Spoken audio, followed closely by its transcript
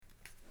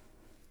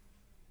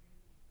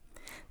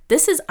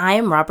This is I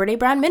Am Robert A.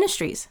 Brown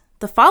Ministries.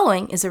 The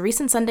following is a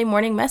recent Sunday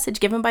morning message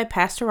given by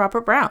Pastor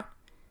Robert Brown.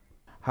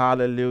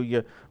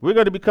 Hallelujah. We're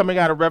going to be coming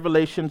out of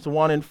Revelations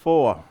 1 and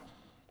 4.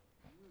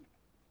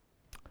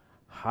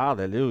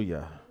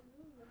 Hallelujah.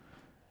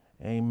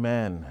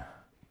 Amen.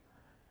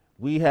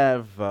 We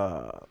have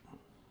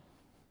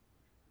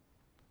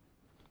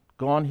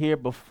gone here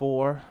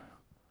before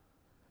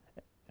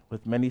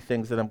with many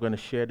things that I'm going to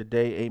share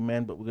today.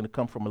 Amen. But we're going to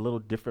come from a little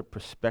different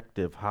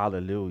perspective.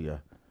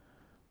 Hallelujah.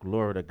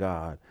 Glory to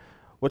God.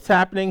 What's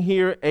happening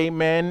here,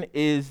 amen,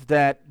 is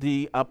that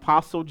the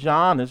Apostle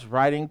John is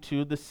writing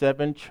to the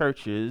 7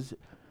 churches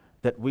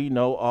that we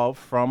know of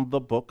from the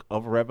book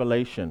of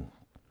Revelation.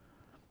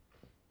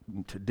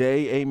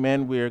 Today,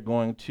 amen, we're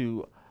going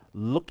to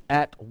look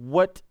at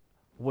what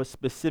was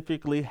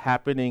specifically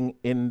happening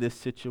in this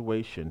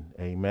situation.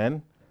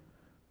 Amen.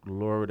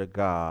 Glory to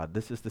God.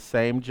 This is the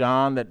same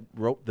John that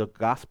wrote the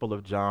Gospel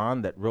of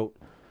John, that wrote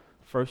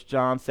 1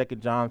 John, 2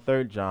 John,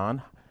 3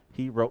 John.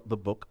 He wrote the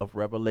book of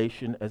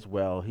Revelation as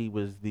well. He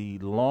was the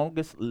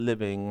longest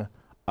living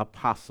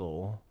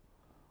apostle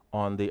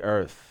on the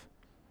earth.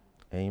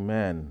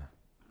 Amen.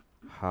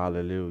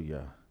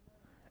 Hallelujah.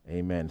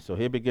 Amen. So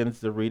here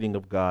begins the reading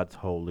of God's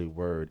holy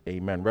word.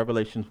 Amen.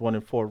 Revelations 1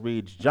 and 4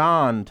 reads,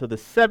 John, to the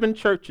 7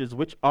 churches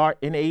which are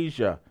in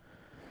Asia,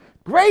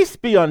 grace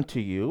be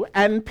unto you,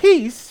 and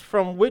peace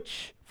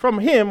from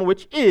him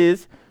which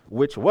is,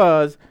 which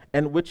was,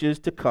 and which is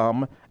to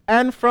come,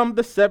 and from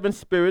the 7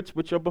 spirits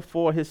which are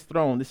before his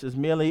throne. This is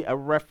merely a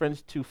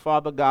reference to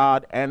Father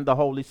God and the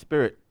Holy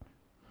Spirit.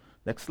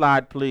 Next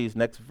slide, please.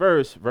 Next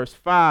verse. Verse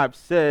 5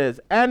 says,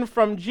 and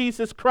from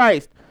Jesus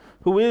Christ,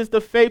 who is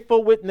the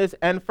faithful witness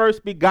and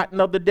first begotten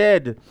of the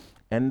dead,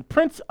 and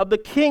prince of the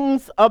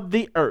kings of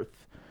the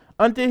earth,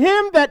 unto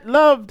him that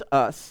loved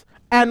us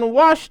and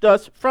washed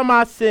us from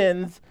our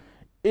sins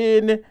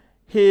in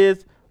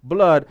his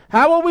blood.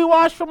 How will we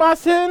wash from our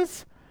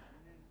sins?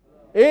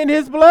 In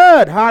his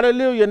blood.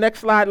 Hallelujah. Next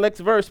slide, next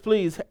verse,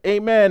 please.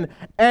 Amen.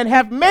 And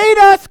have made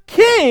us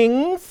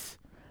kings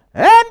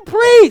and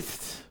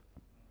priests.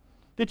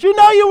 Did you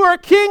know you were a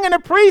king and a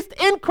priest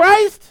in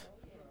Christ?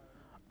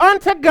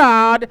 Unto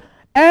God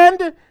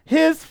and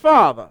his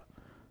Father.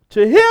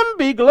 To him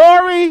be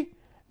glory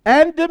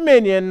and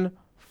dominion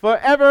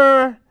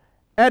forever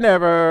and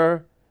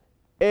ever.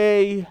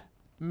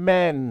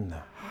 Amen.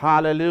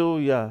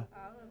 Hallelujah.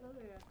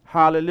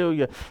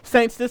 Hallelujah.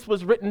 Saints, this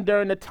was written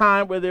during a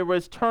time where there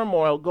was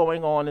turmoil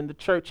going on in the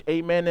church.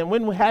 Amen. And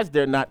when has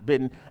there not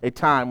been a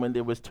time when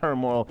there was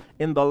turmoil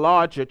in the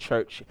larger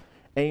church?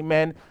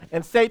 Amen.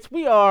 And saints,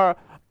 we are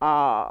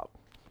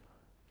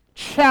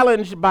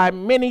challenged by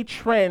many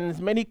trends,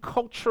 many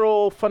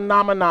cultural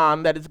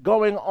phenomenon that is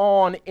going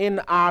on in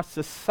our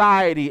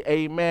society.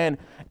 Amen.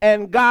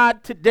 And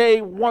God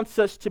today wants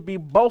us to be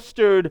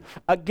bolstered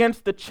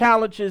against the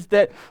challenges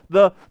that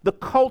the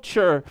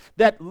culture,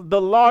 that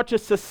the larger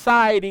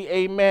society,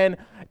 amen,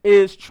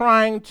 is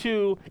trying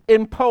to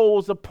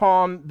impose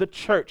upon the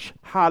church.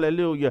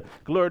 Hallelujah.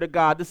 Glory to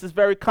God. This is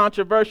very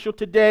controversial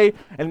today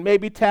and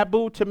maybe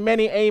taboo to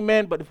many,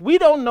 amen. But if we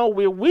don't know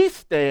where we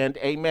stand,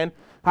 amen,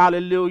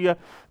 hallelujah,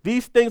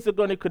 these things are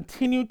going to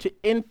continue to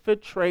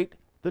infiltrate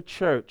the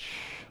church.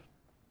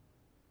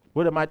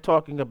 What am I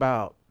talking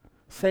about?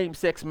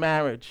 Same-sex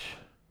marriage.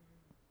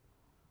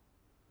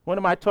 What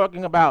am I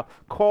talking about?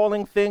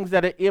 Calling things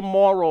that are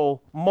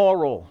immoral,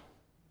 moral.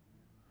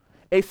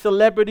 A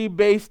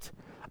celebrity-based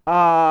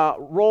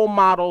role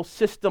model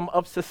system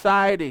of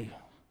society.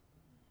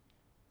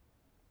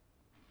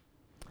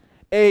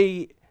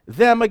 A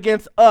them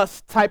against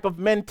us type of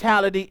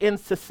mentality in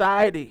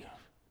society.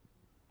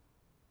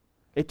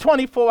 A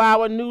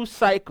 24-hour news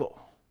cycle.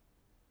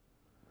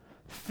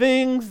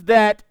 Things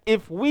that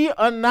if we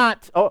are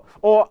not,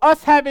 or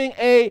us having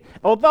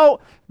although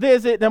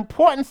there's an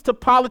importance to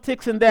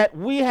politics in that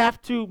we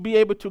have to be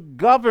able to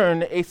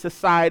govern a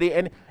society,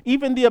 and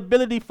even the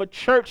ability for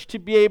church to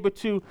be able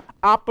to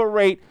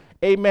operate,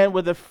 amen,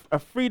 with a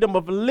freedom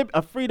of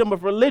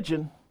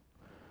religion.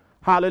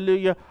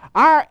 Hallelujah.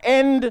 Our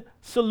end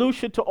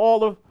solution to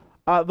all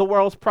of the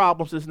world's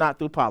problems is not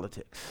through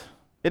politics.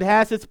 It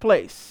has its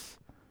place.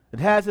 It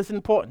has its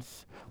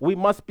importance. We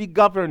must be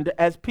governed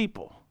as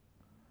people.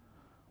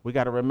 We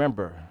got to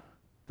remember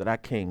that our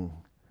King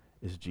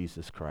is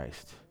Jesus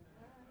Christ.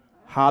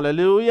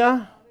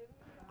 Hallelujah.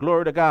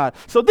 Glory to God.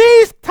 So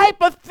these type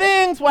of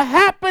things were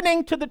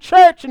happening to the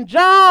church, and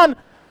John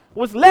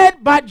was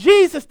led by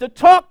Jesus to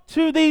talk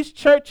to these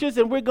churches,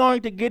 and we're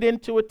going to get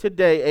into it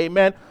today.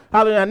 Amen.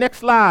 Hallelujah. Next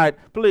slide,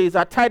 please.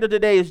 Our title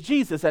today is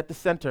Jesus at the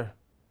Center.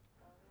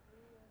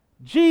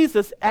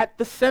 Jesus at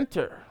the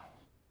center.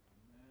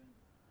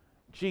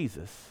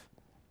 Jesus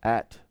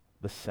at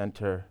the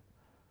center.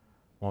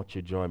 Won't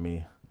you join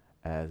me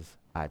as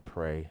I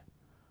pray?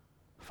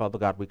 Father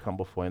God, we come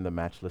before you in the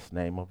matchless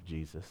name of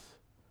Jesus.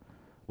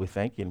 We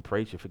thank you and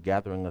praise you for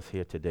gathering us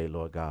here today,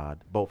 Lord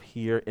God, both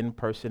here in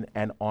person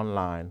and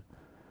online.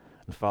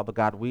 And Father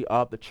God, we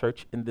are the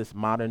church in this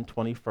modern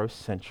 21st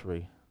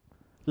century.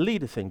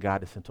 Lead us and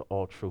guide us into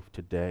all truth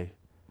today.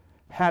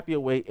 have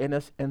your way in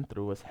us and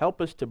through us. Help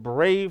us to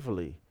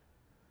bravely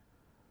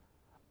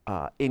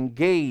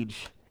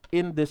engage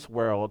in this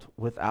world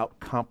without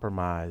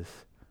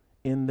compromise.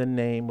 In the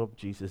name of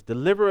Jesus.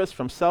 Deliver us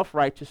from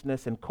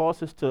self-righteousness and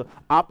cause us to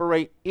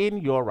operate in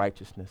your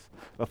righteousness.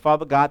 But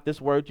Father God, this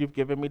word you've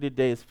given me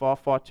today is far,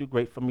 far too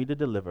great for me to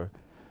deliver.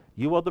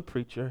 You are the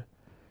preacher.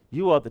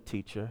 You are the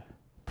teacher.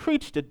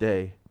 Preach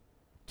today.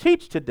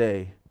 Teach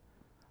today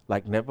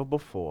like never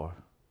before.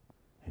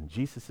 In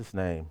Jesus'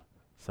 name,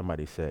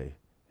 somebody say,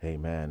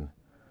 amen.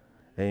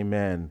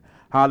 Amen.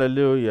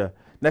 Hallelujah.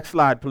 Next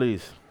slide,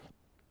 please.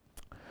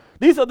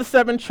 These are the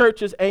 7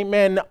 churches,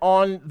 amen,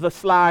 on the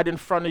slide in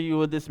front of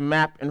you, or this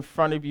map in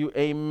front of you,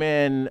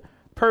 amen.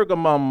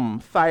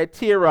 Pergamum,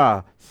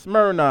 Thyatira,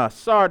 Smyrna,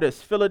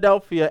 Sardis,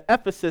 Philadelphia,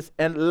 Ephesus,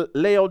 and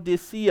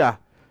Laodicea.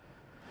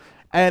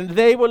 And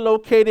they were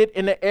located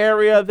in an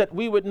area that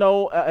we would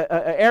know, an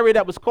area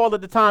that was called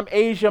at the time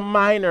Asia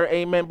Minor,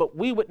 amen, but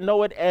we would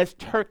know it as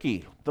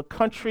Turkey, the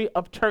country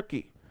of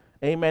Turkey.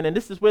 Amen. And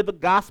this is where the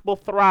gospel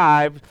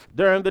thrived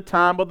during the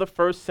time of the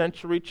first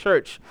century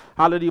church.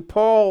 Hallelujah.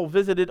 Paul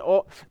visited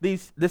all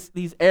these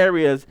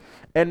areas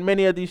and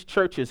many of these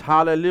churches.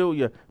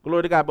 Hallelujah.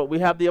 Glory to God. But we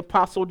have the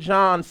Apostle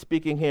John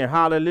speaking here.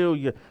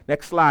 Hallelujah.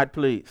 Next slide,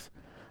 please.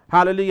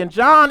 Hallelujah. And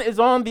John is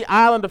on the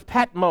island of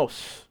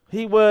Patmos.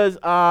 He was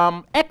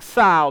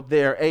exiled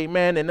there.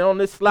 Amen. And on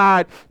this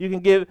slide, you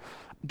can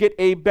get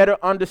a better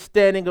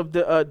understanding of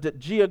the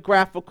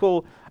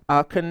geographical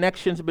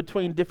connections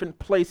between different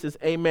places.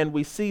 Amen.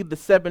 We see the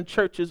 7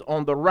 churches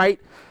on the right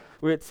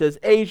where it says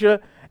Asia,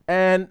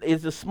 and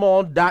is a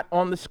small dot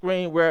on the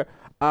screen where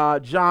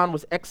John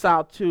was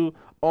exiled to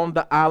on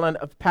the island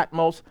of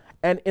Patmos.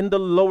 And in the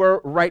lower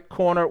right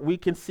corner, we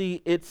can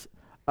see its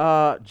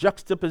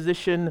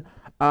juxtaposition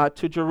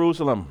to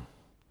Jerusalem.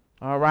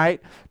 All right.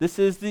 This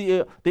is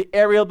the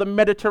area of the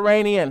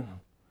Mediterranean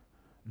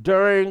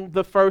during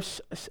the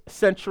first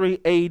century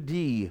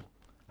AD.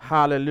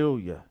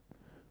 Hallelujah.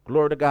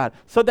 Glory to God.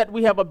 So that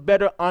we have a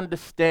better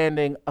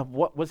understanding of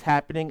what was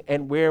happening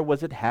and where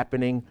was it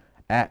happening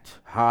at.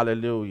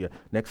 Hallelujah.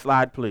 Next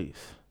slide, please.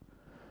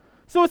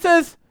 So it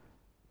says,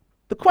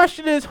 the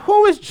question is,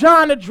 who is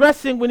John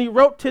addressing when he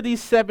wrote to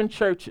these 7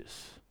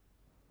 churches?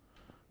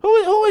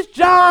 Who is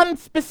John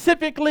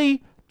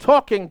specifically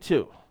talking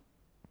to?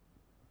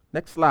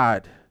 Next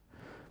slide.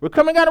 We're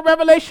coming out of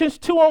Revelations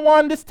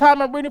 2:1. This time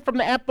I'm reading from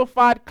the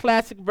Amplified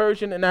Classic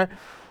Version, and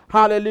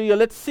hallelujah.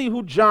 Let's see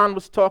who John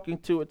was talking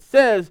to. It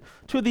says,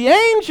 to the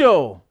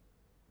angel.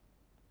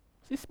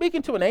 Is he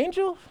speaking to an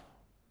angel?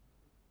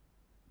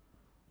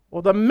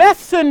 Or the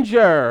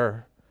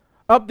messenger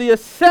of the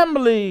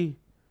assembly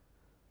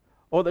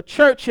or the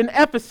church in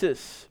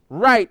Ephesus?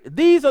 Right.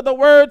 These are the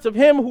words of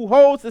him who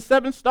holds the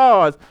 7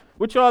 stars,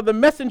 which are the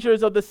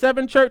messengers of the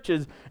 7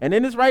 churches, and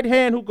in his right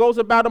hand who goes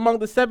about among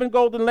the 7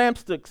 golden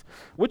lampsticks,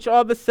 which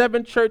are the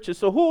 7 churches.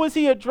 So who is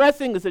he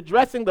addressing? He's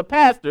addressing the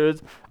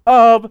pastors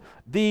of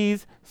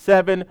these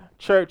 7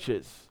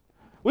 churches.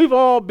 We've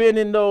all been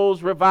in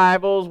those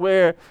revivals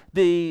where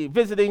the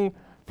visiting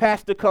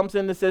pastor comes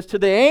in and says, to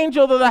the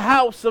angel of the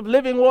house of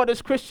Living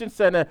Waters Christian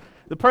Center.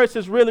 The person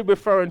is really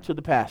referring to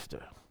the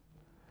pastor.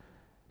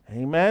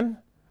 Amen.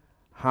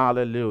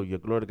 Hallelujah.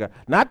 Glory to God.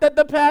 Not that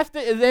the pastor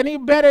is any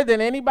better than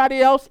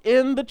anybody else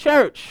in the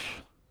church,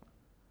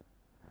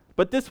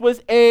 but this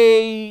was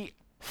a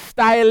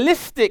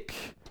stylistic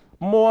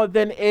more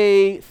than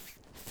a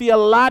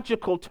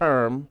theological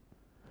term,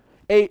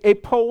 a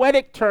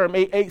poetic term,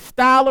 a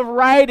style of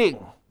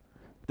writing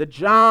that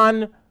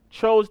John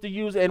chose to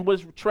use and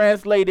was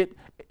translated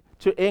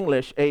to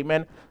English.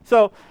 Amen.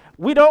 So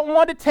we don't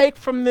want to take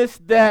from this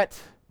that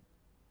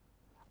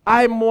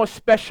I'm more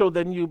special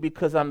than you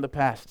because I'm the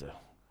pastor.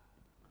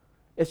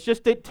 It's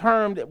just a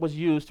term that was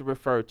used to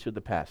refer to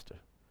the pastor.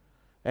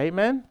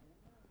 Amen?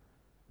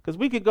 Because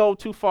we could go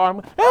too far.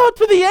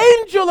 To the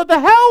angel of the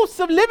house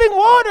of Living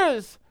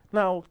Waters.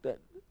 No,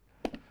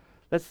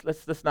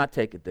 let's not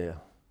take it there.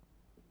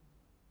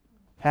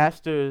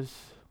 Pastors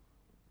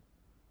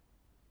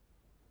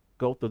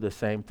go through the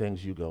same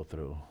things you go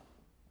through.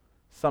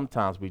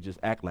 Sometimes we just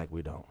act like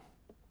we don't.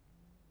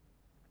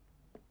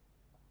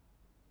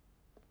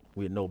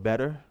 We're no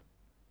better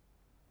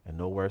and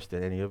no worse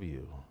than any of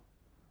you.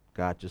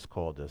 God just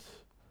called us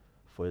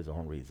for his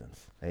own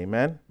reasons.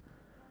 Amen?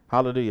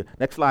 Hallelujah.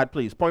 Next slide,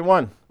 please. Point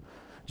 1.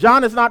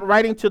 John is not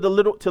writing to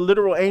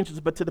literal angels,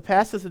 but to the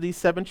pastors of these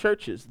 7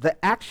 churches. The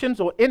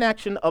actions or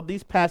inaction of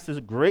these pastors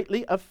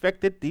greatly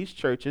affected these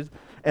churches,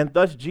 and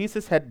thus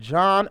Jesus had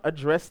John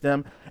address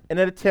them in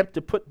an attempt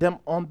to put them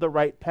on the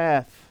right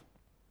path.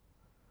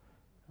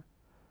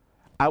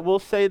 I will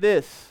say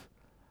this.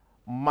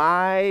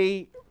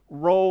 My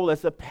role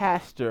as a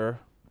pastor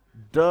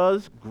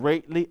does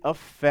greatly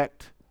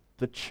affect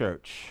the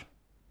church,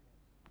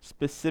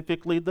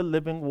 specifically the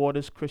Living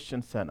Waters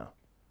Christian Center.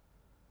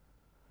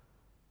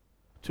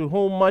 To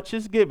whom much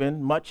is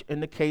given, much in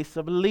the case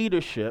of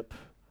leadership,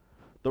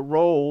 the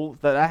role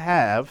that I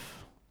have,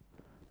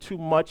 too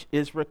much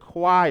is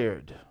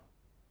required.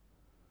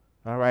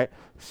 All right.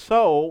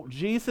 So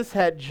Jesus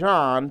had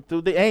John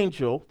through the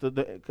angel,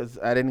 because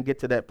I didn't get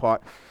to that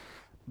part,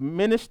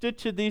 minister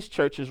to these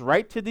churches,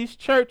 write to these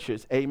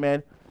churches,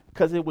 amen,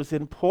 because it was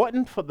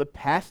important for the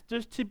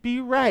pastors to be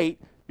right,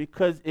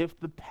 because if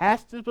the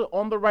pastors were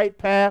on the right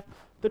path,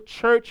 the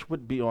church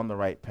would be on the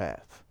right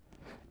path.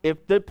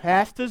 If the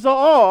pastors are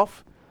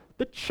off,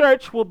 the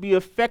church will be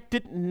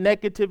affected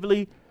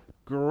negatively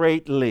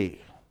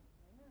greatly.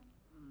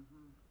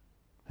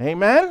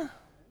 Amen?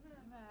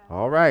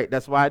 All right,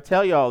 that's why I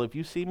tell y'all, if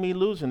you see me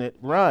losing it,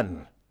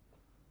 run.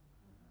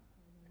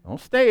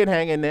 Don't stay and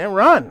hang in there,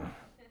 run.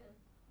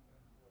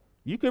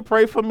 You can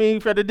pray for me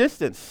from the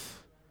distance.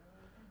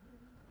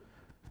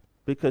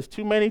 Because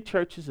too many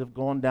churches have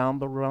gone down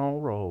the wrong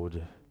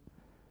road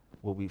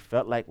where we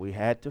felt like we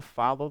had to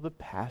follow the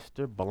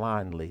pastor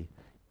blindly,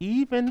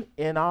 even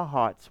in our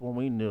hearts when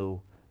we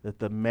knew that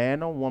the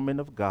man or woman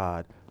of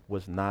God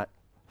was not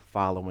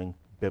following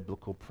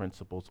biblical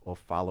principles or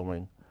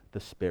following the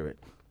Spirit.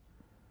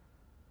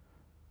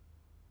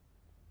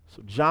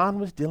 So John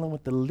was dealing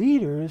with the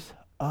leaders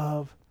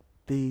of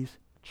these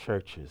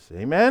churches.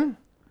 Amen?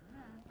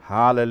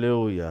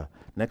 Hallelujah.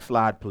 Next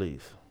slide,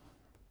 please.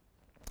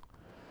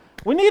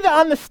 We need to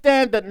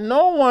understand that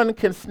no one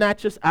can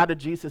snatch us out of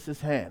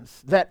Jesus'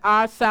 hands, that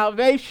our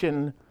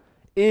salvation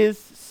is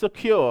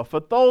secure. For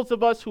those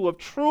of us who have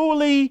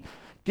truly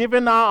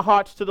given our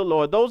hearts to the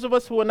Lord, those of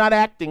us who are not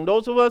acting,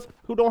 those of us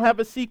who don't have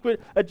a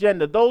secret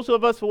agenda, those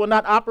of us who are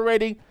not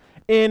operating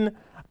in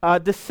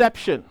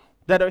deception,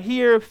 that are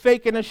here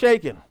faking and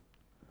shaking,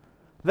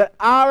 that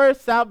our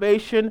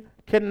salvation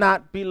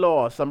cannot be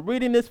lost. I'm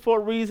reading this for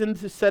a reason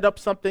to set up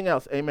something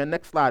else. Amen.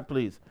 Next slide,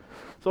 please.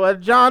 So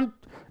at John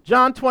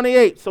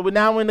 28. So we're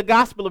now in the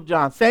Gospel of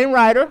John. Same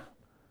writer,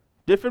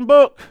 different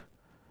book.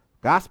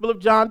 Gospel of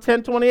John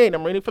 10:28.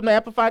 I'm reading from the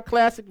Amplified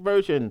Classic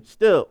Version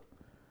still.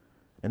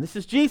 And this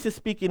is Jesus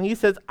speaking. He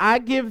says, I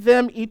give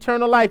them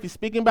eternal life. He's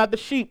speaking about the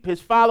sheep, his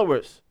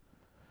followers.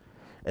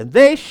 And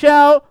they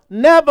shall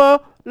never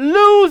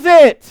lose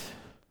it.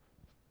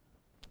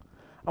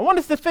 I want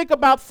us to think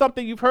about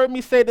something. You've heard me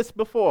say this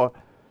before.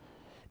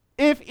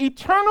 If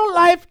eternal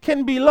life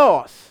can be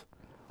lost,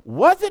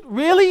 was it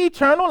really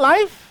eternal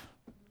life?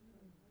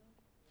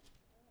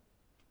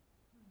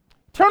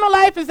 Eternal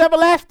life is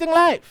everlasting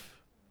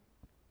life.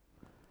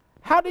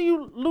 How do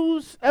you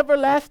lose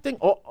everlasting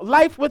or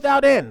life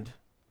without end?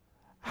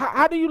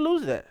 How do you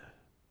lose that?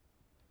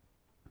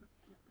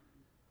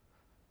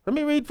 Let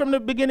me read from the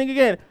beginning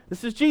again.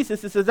 This is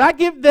Jesus. It says, I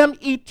give them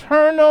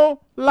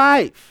eternal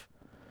life,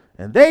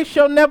 and they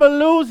shall never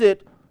lose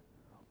it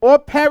or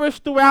perish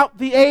throughout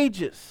the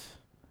ages.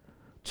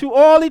 To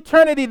all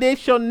eternity they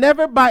shall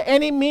never by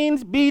any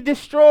means be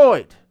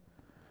destroyed,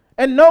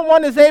 and no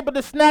one is able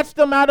to snatch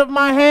them out of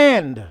my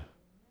hand. Amen.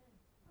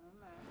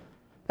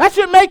 That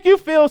should make you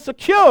feel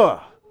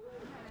secure.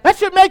 That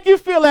should make you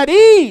feel at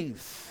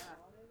ease.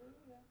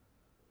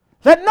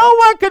 That no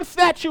one can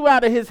snatch you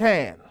out of his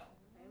hand.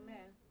 Amen.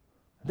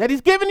 That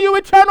he's given you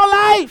eternal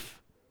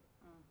life.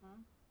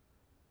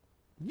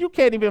 You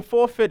can't even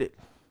forfeit it.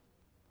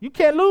 You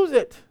can't lose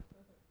it.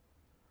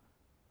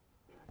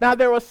 Now,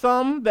 there are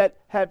some that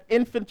have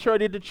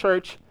infiltrated the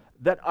church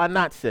that are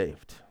not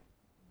saved.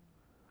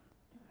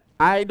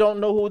 I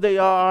don't know who they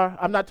are.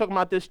 I'm not talking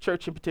about this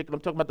church in particular.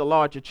 I'm talking about the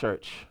larger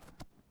church.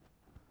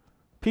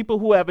 People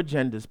who have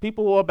agendas.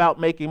 People who are about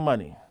making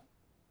money.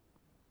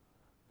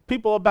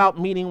 People about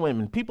meeting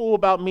women. People who are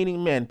about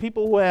meeting men.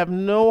 People who have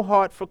no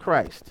heart for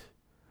Christ.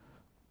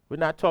 We're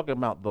not talking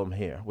about them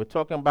here. We're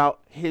talking about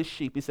his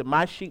sheep. He said,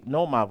 my sheep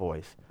know my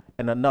voice,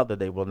 and another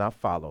they will not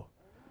follow.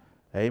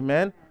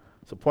 Amen.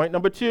 So point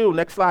number 2,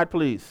 next slide,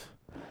 please.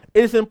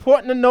 It is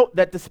important to note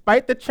that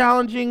despite the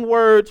challenging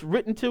words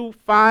written to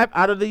 5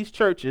 out of these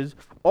churches,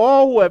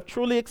 all who have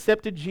truly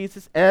accepted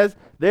Jesus as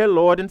their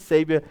Lord and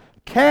Savior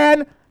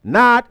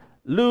cannot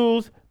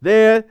lose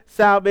their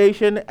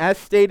salvation, as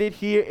stated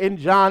here in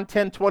John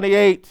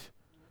 10:28.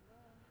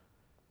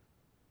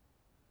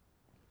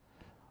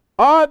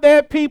 Are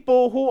there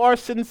people who are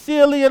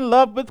sincerely in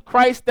love with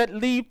Christ that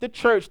leave the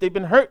church? They've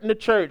been hurt in the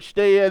church.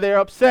 They're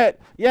upset.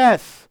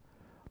 Yes.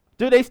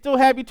 Do they still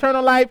have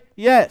eternal life?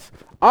 Yes.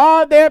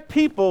 Are there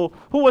people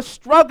who are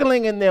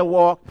struggling in their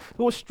walk,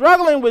 who are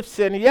struggling with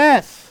sin?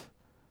 Yes.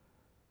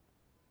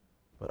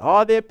 But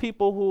are there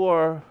people who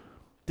are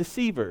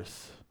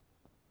deceivers,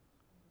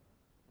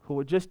 who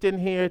are just in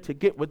here to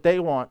get what they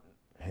want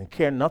and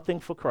care nothing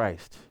for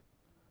Christ?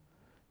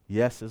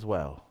 Yes, as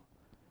well.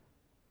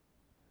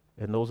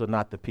 And those are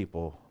not the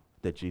people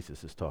that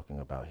Jesus is talking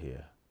about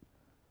here.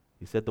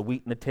 He said the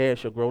wheat and the tare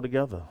shall grow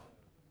together.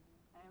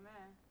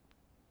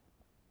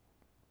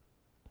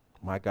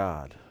 My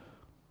God.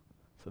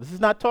 So this is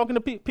not talking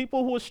to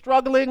people who are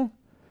struggling.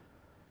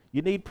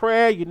 You need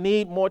prayer. You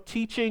need more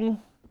teaching.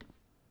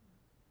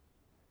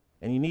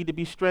 And you need to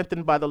be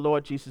strengthened by the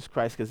Lord Jesus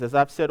Christ. Because as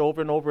I've said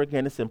over and over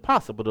again, it's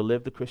impossible to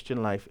live the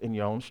Christian life in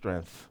your own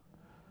strength.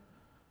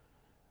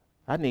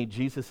 I need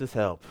Jesus'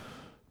 help.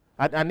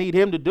 I need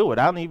him to do it.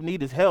 I don't even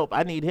need his help.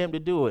 I need him to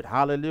do it.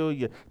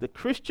 Hallelujah. The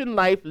Christian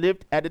life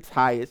lived at its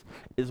highest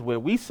is where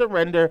we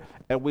surrender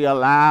and we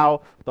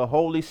allow the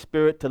Holy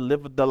Spirit to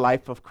live the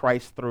life of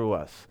Christ through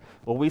us.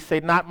 Where we say,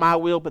 not my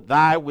will, but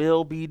thy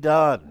will be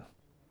done.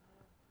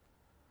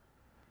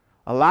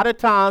 A lot of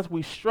times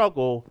we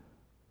struggle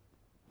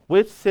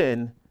with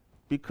sin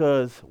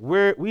because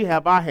we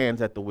have our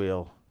hands at the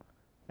wheel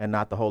and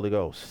not the Holy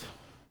Ghost.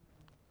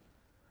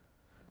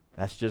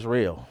 That's just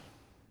real.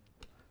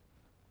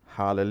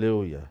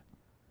 Hallelujah.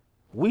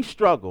 We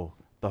struggle.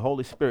 The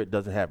Holy Spirit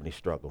doesn't have any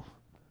struggle.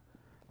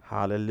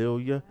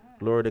 Hallelujah.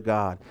 Glory to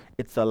God.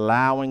 It's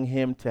allowing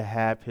him to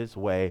have his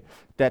way.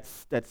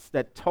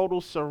 That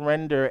total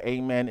surrender,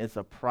 amen, is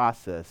a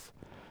process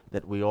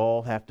that we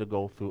all have to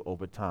go through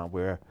over time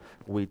where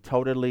we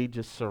totally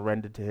just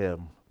surrender to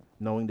him,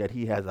 knowing that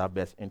he has our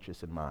best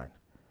interests in mind.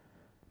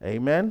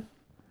 Amen.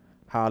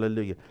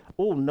 Hallelujah.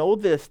 Oh, know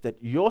this, that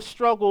your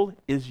struggle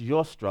is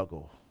your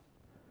struggle.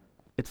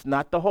 It's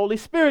not the Holy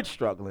Spirit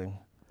struggling.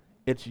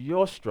 It's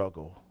your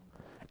struggle.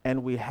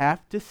 And we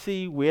have to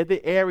see where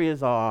the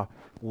areas are.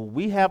 When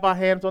we have our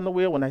hands on the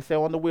wheel, when I say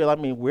on the wheel, I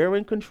mean we're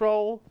in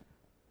control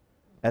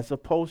as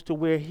opposed to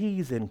where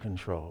he's in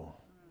control.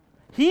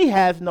 He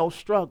has no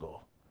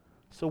struggle.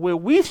 So where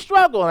we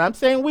struggle, and I'm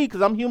saying we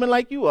because I'm human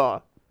like you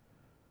are,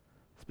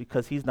 it's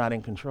because he's not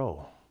in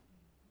control.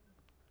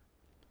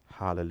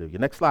 Hallelujah.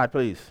 Next slide,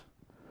 please.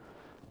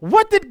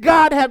 What did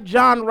God have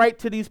John write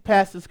to these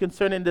pastors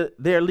concerning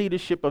their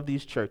leadership of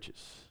these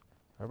churches?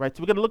 All right,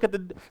 so we're going to look at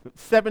the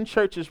 7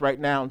 churches right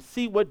now and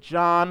see what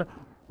John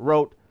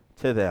wrote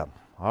to them.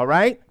 All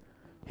right,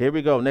 here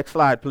we go. Next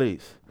slide,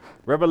 please.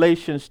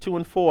 Revelations 2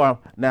 and 4.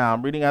 Now,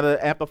 I'm reading out of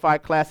the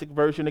Amplified Classic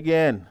Version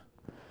again.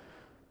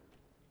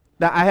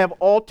 Now, I have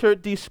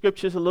altered these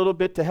scriptures a little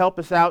bit to help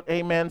us out,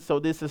 amen. So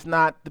this is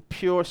not the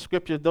pure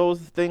scripture. Those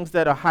things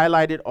that are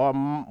highlighted are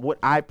what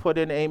I put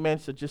in, amen.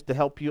 So just to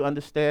help you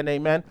understand,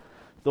 amen.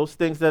 Those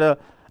things that are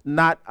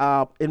not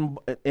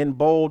in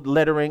bold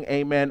lettering,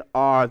 amen,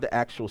 are the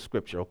actual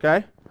scripture,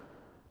 okay?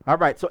 All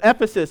right, so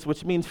Ephesus,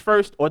 which means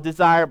first or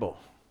desirable.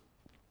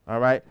 All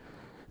right,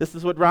 this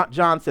is what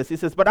John says. He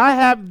says, but I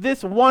have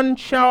this one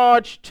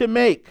charge to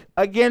make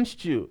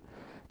against you,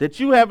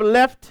 that you have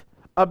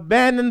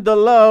abandoned the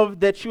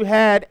love that you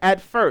had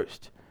at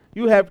first.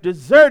 You have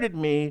deserted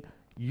me,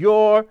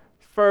 your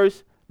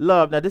first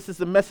love. Now, this is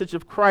the message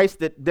of Christ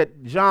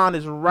that John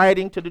is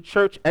writing to the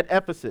church at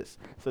Ephesus.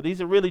 So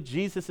these are really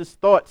Jesus'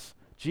 thoughts,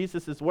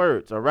 Jesus'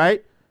 words, all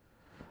right?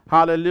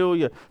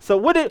 Hallelujah. So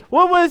what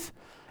was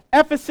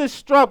Ephesus'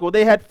 struggle?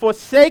 They had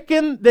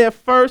forsaken their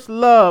first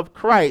love,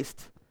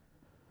 Christ.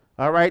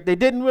 All right, they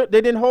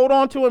didn't hold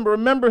on to him,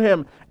 remember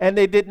him, and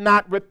they did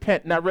not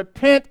repent. Now,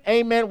 repent,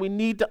 amen, we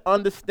need to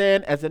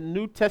understand as a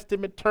New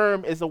Testament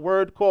term is a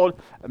word called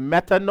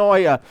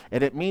metanoia,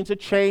 and it means a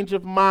change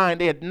of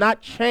mind. They had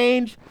not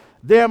changed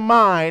their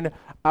mind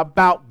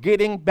about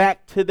getting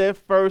back to their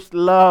first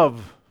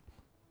love.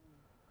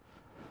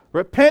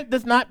 Repent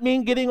does not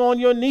mean getting on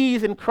your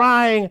knees and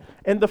crying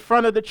in the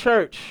front of the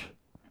church.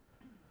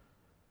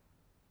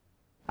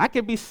 I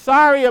can be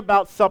sorry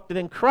about something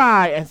and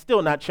cry and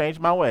still not change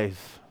my ways.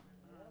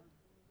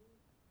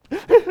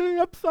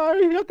 I'm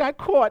sorry, I got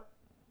caught.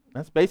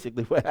 That's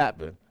basically what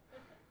happened.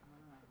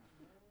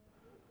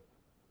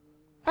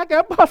 I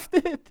got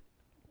busted.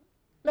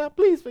 Now,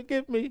 please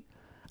forgive me.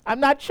 I'm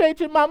not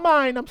changing my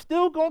mind. I'm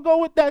still going to go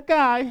with that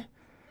guy. I'm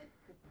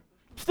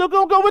still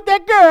going to go with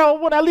that girl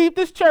when I leave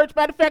this church.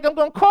 Matter of fact, I'm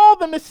going to call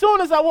them as soon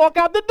as I walk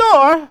out the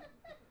door.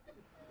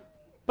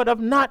 But I've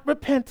not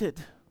repented.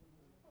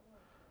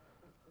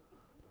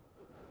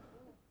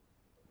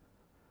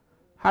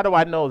 How do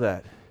I know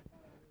that?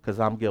 Because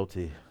I'm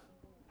guilty.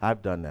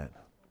 I've done that.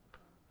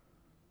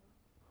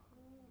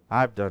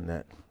 I've done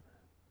that.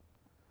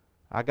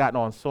 I got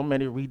on so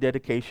many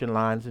rededication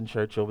lines in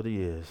church over the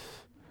years.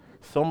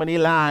 So many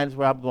lines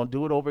where I'm going to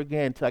do it over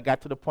again until I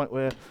got to the point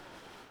where,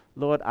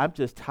 Lord, I'm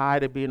just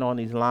tired of being on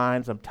these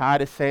lines. I'm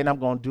tired of saying I'm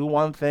going to do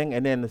one thing,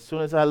 and then as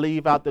soon as I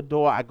leave out the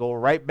door, I go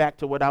right back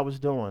to what I was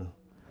doing.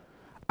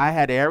 I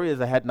had areas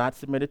I had not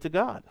submitted to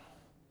God.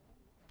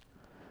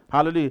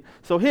 Hallelujah.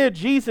 So here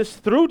Jesus,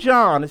 through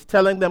John, is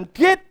telling them,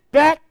 get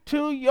back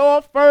to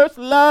your first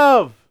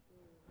love.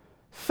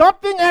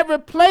 Something had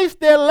replaced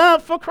their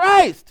love for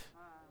Christ.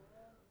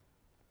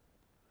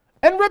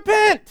 And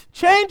repent.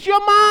 Change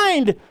your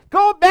mind.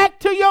 Go back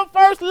to your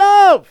first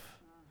love.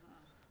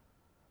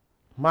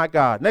 My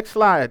God. Next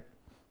slide.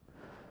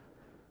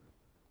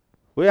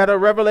 We had a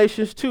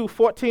Revelations 2,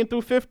 14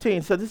 through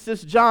 15. So this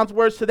is John's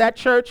words to that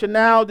church, and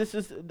now this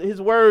is his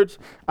words,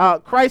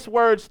 Christ's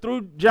words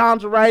through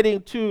John's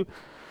writing to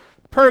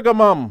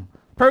Pergamum.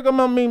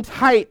 Pergamum means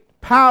height,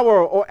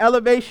 power, or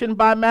elevation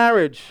by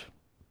marriage.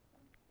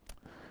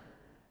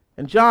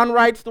 And John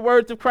writes the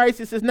words of Christ.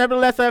 He says,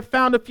 nevertheless, I have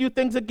found a few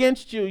things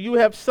against you. You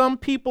have some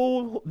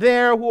people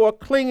there who are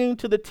clinging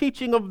to the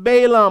teaching of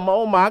Balaam,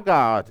 oh my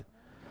God,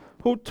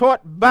 who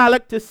taught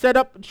Balak to set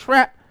up a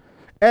trap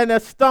and a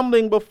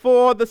stumbling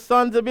before the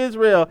sons of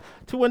Israel,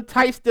 to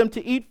entice them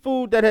to eat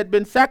food that had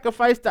been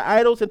sacrificed to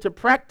idols and to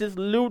practice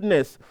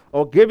lewdness,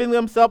 or giving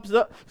themselves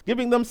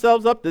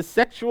up to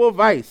sexual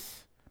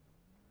vice.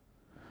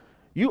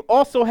 You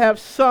also have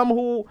some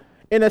who,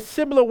 in a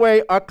similar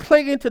way, are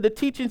clinging to the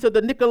teachings of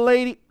the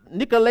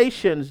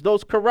Nicolaitans,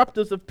 those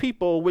corrupters of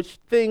people, which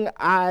thing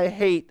I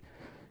hate.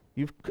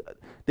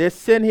 Their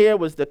sin here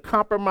was the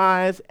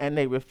compromise, and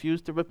they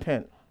refused to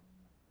repent.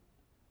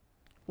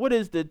 What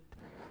is the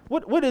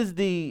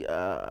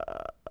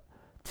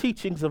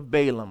teachings of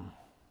Balaam?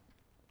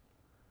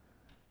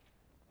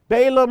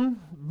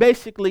 Balaam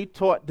basically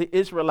taught the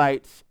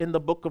Israelites in the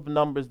book of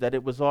Numbers that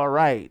it was all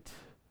right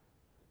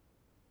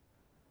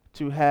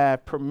to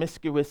have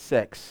promiscuous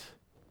sex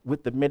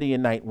with the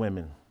Midianite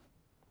women.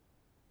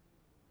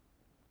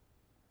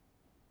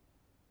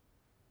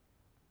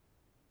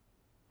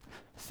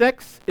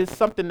 Sex is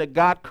something that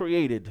God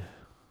created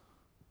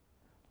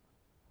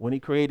when he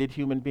created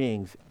human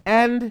beings,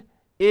 and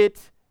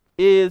it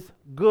is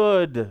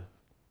good.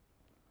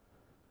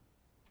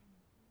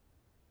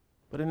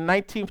 But in the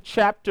 19th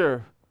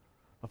chapter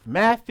of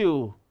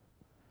Matthew,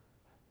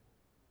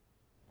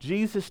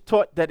 Jesus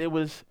taught that it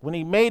was, when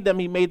he made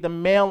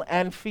them male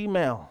and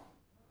female,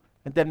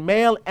 and that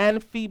male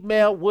and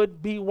female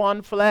would be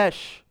one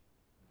flesh.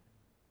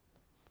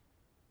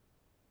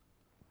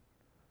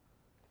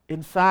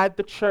 Inside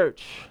the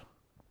church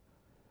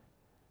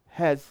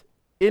has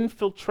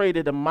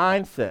infiltrated a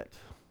mindset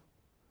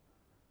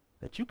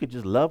that you could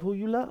just love who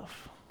you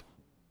love.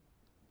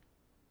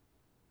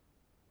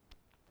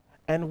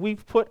 And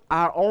we've put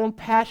our own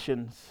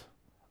passions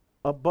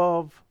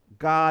above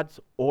God's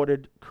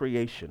ordered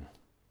creation.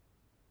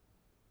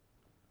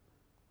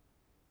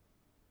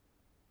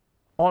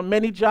 On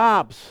many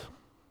jobs,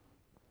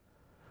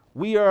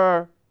 we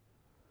are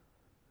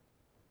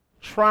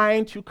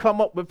trying to come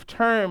up with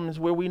terms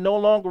where we no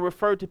longer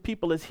refer to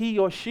people as he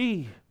or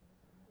she.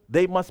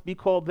 They must be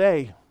called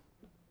they.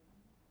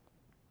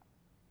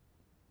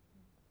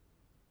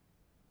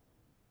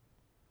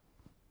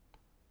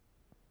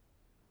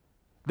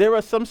 There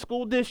are some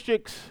school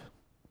districts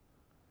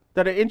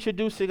that are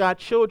introducing our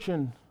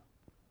children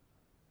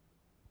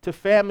to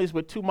families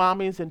with two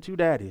mommies and two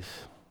daddies.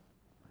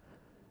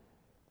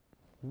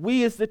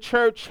 We as the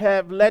church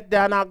have let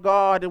down our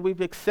guard, and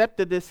we've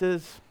accepted this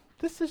is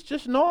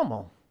just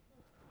normal.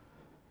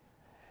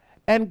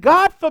 And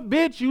God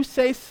forbid you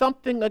say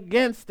something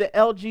against the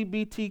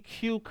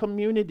LGBTQ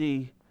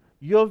community,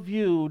 you're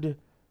viewed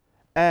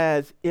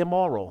as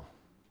immoral.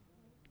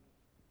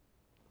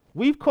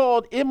 We've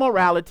called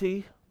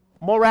immorality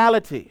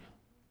morality.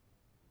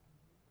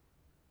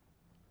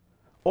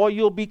 Or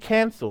you'll be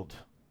canceled,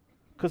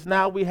 because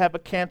now we have a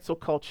cancel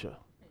culture.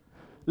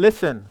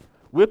 Listen,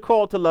 we're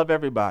called to love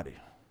everybody.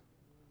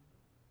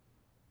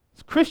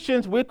 As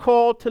Christians, we're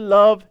called to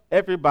love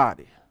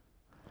everybody.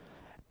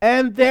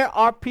 And there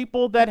are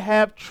people that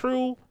have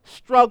true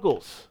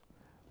struggles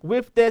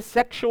with their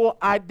sexual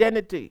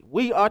identity.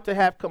 We are to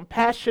have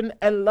compassion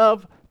and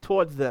love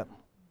towards them.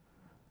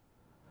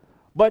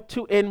 But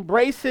to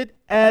embrace it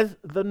as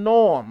the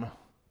norm,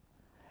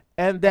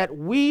 and that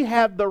we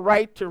have the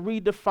right to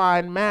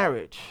redefine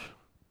marriage,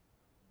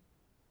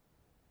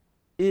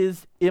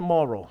 is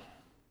immoral.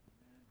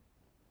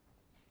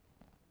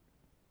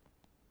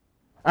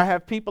 I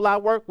have people I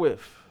work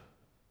with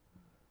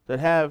that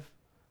have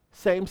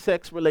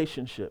same-sex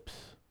relationships.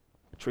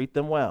 I treat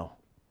them well.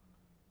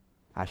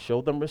 I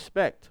show them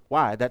respect.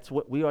 Why? That's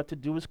what we are to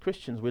do as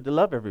Christians. We're to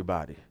love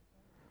everybody.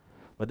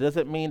 But it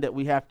doesn't mean that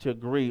we have to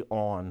agree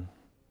on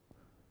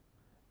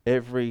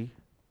every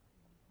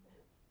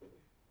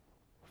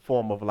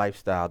form of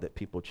lifestyle that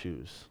people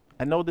choose.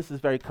 I know this is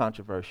very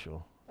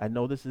controversial. I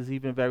know this is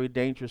even very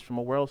dangerous from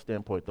a world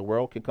standpoint. The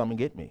world can come and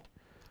get me.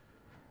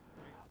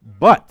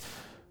 But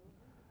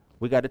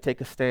we got to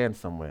take a stand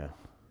somewhere.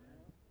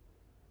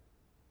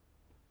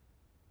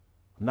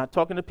 I'm not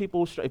talking to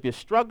people who if you're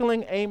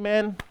struggling,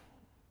 amen,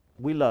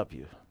 we love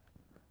you.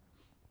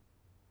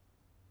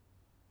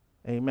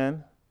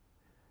 Amen.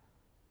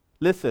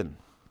 Listen,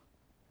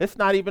 it's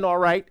not even all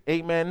right,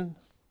 amen.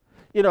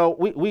 You know,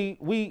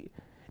 we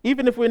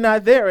even if we're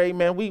not there,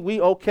 amen, we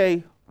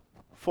okay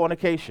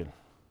fornication.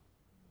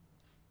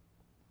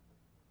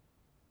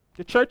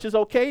 The church is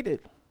okayed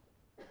it.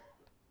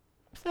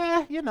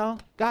 You know,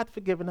 God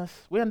forgiven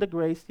us. We're under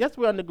grace. Yes,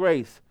 we're under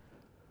grace.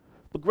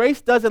 But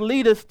grace doesn't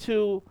lead us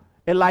to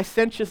a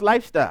licentious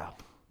lifestyle.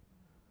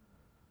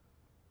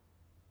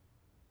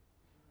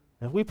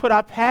 If we put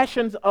our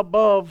passions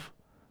above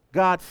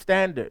God's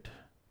standard,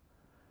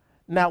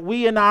 now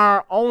we in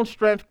our own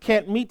strength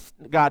can't meet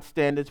God's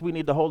standards. We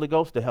need the Holy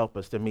Ghost to help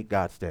us to meet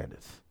God's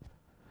standards.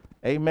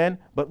 Amen.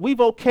 But we've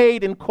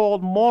okayed and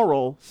called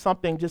moral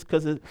something just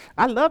because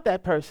I love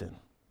that person.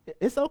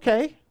 It's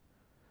okay.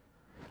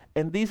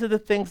 And these are the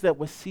things that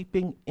were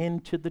seeping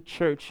into the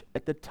church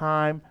at the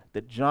time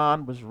that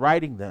John was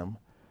writing them,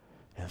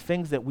 and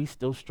things that we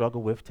still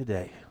struggle with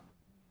today.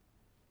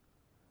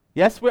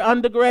 Yes, we're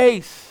under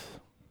grace.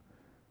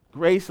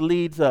 Grace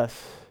leads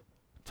us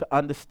to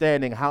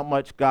understanding how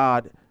much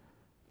God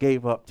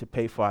gave up to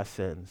pay for our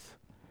sins.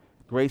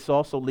 Grace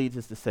also leads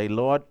us to say,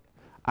 Lord,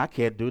 I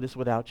can't do this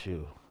without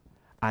you.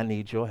 I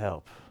need your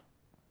help.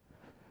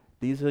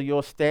 These are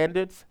your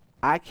standards.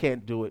 I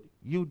can't do it.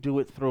 You do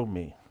it through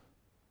me.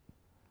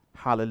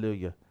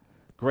 Hallelujah.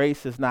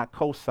 Grace is not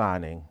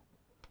co-signing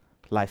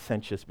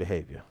licentious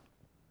behavior.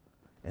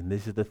 And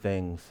these are the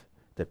things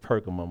that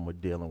Pergamum were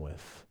dealing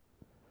with.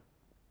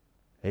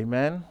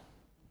 Amen.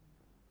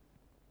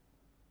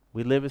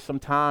 We live in some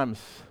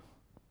times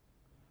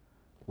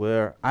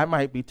where I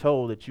might be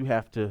told that you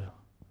have to,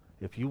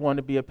 if you want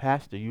to be a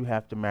pastor, you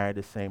have to marry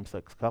the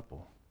same-sex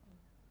couple.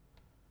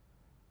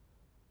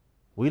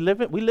 We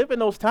live in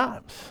those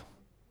times.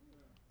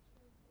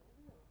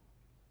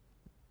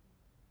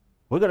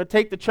 We're going to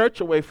take the church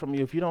away from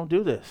you if you don't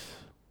do this.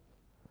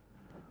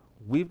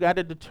 We've got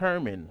to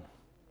determine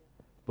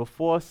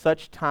before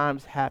such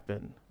times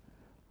happen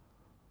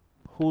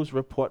whose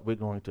report we're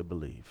going to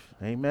believe.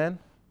 Amen?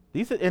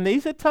 These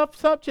are tough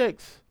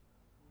subjects.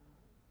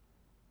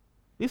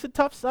 These are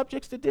tough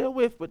subjects to deal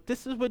with, but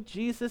this is what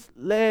Jesus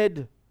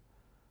led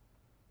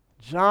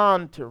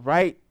John to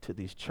write to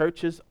these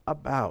churches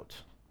about.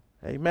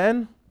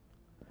 Amen?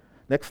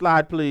 Next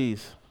slide,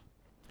 please.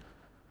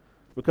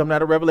 We're coming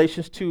out of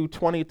Revelations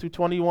 2:20 through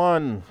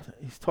 21.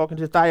 He's talking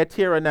to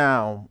Thyatira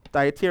now.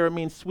 Thyatira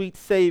means sweet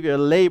savior,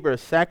 labor,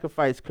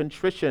 sacrifice,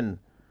 contrition.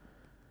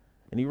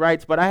 And he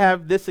writes, but I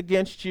have this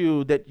against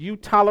you, that you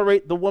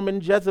tolerate the woman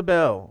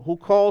Jezebel, who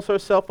calls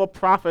herself a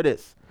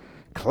prophetess,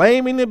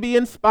 claiming to be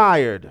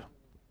inspired.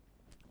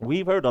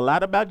 We've heard a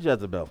lot about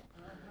Jezebel.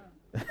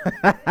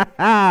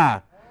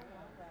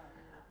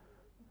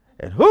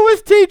 And who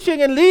is teaching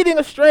and leading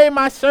astray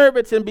my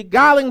servants and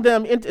beguiling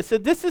them into. So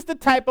this is the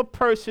type of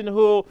person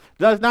who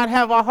does not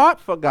have a heart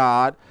for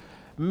God,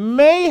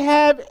 may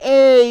have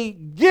a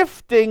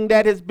gifting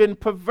that has been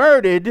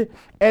perverted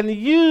and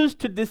used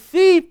to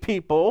deceive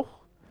people,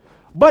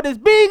 but is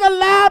being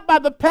allowed by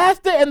the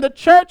pastor and the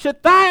church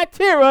at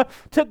Thyatira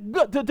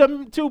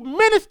to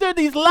minister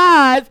these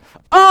lies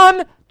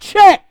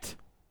unchecked.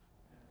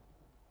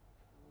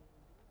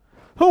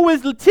 Who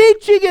is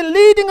teaching and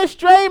leading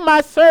astray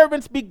my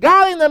servants,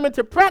 beguiling them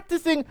into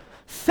practicing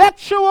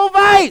sexual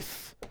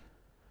vice.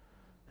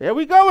 There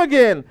we go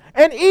again.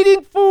 And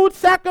eating food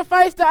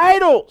sacrificed to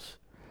idols.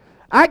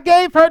 I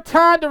gave her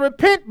time to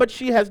repent, but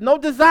she has no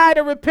desire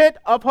to repent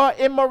of her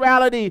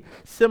immorality,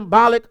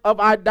 symbolic of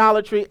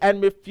idolatry,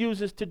 and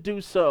refuses to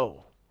do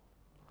so.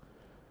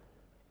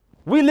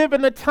 We live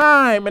in a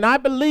time, and I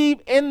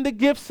believe in the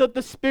gifts of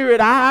the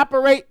Spirit. I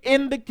operate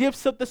in the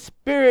gifts of the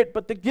Spirit,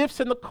 but the gifts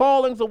and the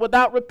callings are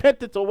without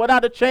repentance or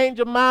without a change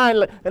of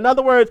mind. In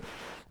other words,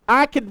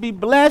 I could be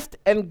blessed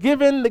and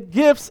given the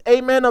gifts,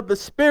 amen, of the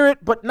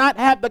Spirit, but not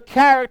have the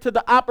character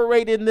to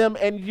operate in them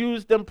and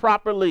use them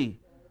properly.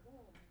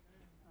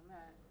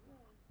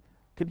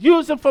 Could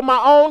use them for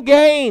my own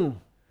gain.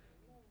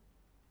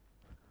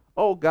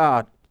 Oh,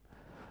 God.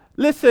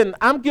 Listen,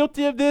 I'm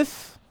guilty of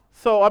this.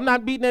 So I'm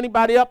not beating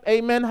anybody up,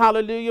 amen,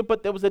 hallelujah,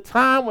 but there was a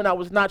time when I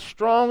was not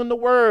strong in the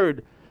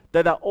word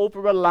that I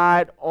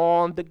over-relied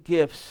on the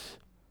gifts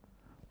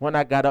when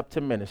I got up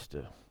to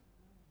minister.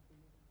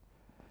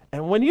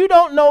 And when you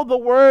don't know the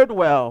word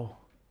well,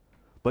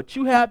 but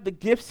you have the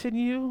gifts in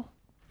you,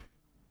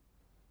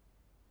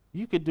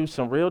 you could do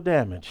some real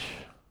damage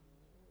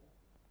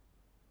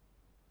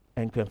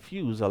and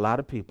confuse a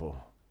lot of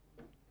people.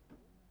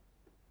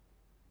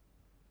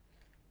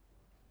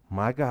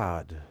 My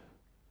God.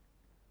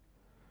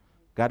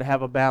 Got to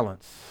have a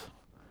balance.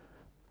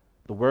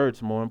 The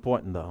word's more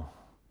important, though.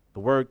 The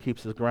word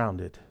keeps us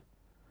grounded.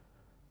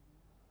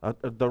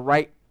 The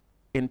right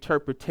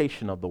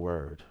interpretation of the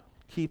word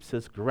keeps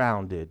us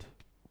grounded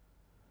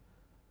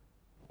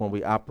when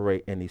we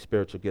operate in these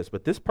spiritual gifts.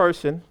 But this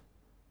person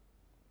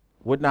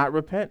would not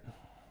repent.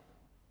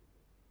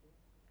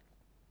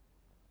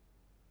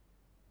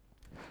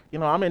 You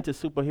know, I'm into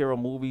superhero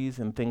movies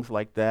and things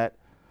like that.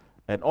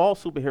 And all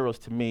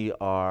superheroes to me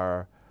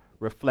are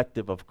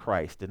reflective of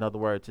Christ. In other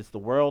words, it's the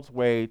world's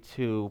way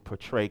to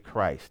portray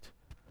Christ.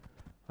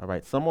 All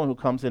right, someone who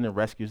comes in and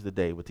rescues the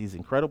day with these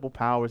incredible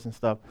powers and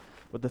stuff.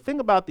 But the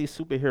thing about these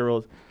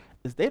superheroes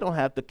is they don't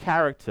have the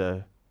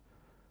character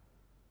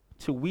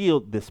to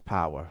wield this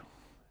power.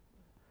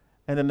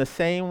 And in the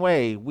same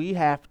way, we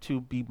have to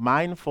be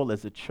mindful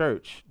as a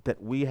church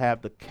that we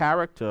have the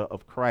character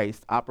of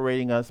Christ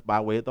operating us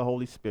by way of the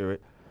Holy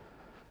Spirit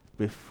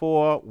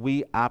before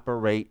we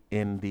operate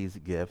in these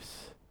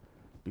gifts.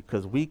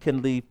 Because we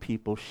can leave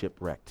people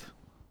shipwrecked.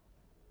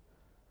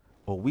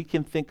 Or we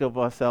can think of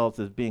ourselves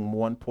as being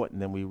more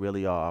important than we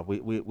really are.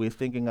 We're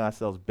thinking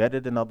ourselves better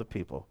than other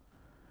people.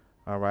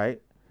 All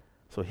right?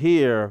 So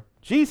here,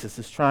 Jesus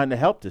is trying to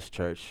help this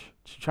church.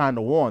 He's trying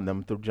to warn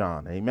them through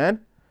John.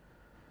 Amen?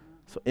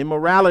 So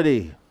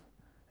immorality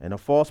and a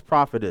false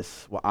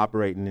prophetess were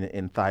operating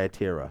in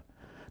Thyatira.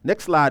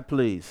 Next slide,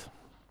 please.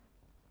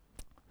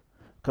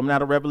 Coming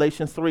out of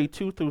Revelation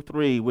 3:2 through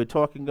 3, we're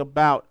talking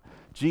about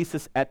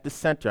Jesus at the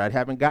center. I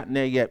haven't gotten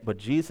there yet, but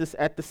Jesus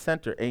at the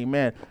center,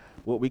 amen.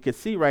 what we could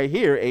see right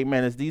here,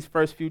 amen, is these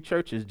first few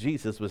churches,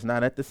 Jesus was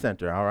not at the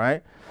center, all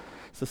right?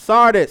 So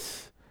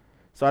Sardis.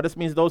 Sardis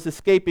means those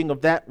escaping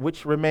of that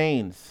which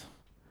remains.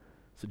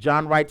 So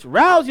John writes,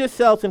 rouse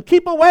yourselves and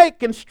keep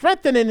awake and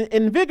strengthen and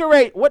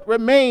invigorate what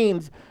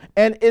remains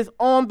and is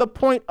on the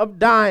point of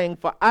dying.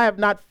 For I have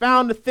not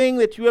found the thing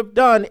that you have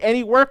done,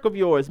 any work of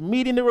yours,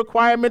 meeting the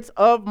requirements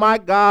of my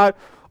God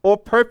or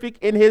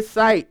perfect in his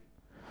sight.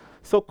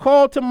 So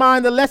call to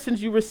mind the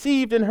lessons you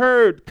received and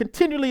heard.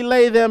 Continually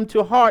lay them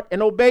to heart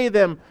and obey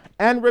them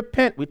and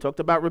repent. We talked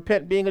about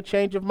repent being a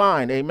change of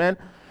mind. Amen.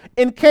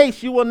 In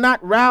case you will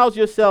not rouse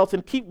yourselves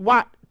and keep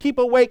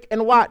awake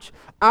and watch,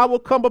 I will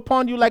come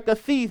upon you like a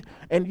thief,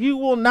 and you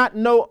will not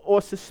know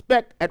or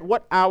suspect at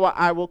what hour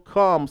I will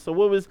come. So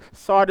what was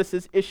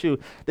Sardis' issue?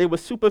 They were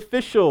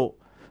superficial.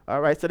 All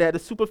right, so they had a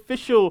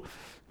superficial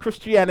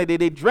Christianity.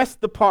 They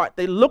dressed the part,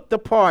 they looked the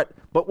part,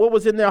 but what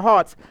was in their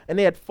hearts? And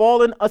they had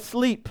fallen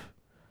asleep.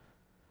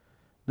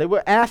 They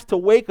were asked to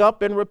wake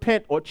up and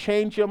repent or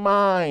change your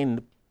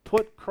mind.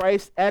 Put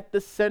Christ at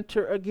the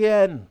center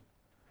again.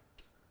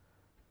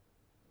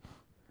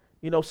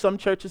 You know, some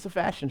churches are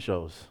fashion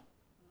shows.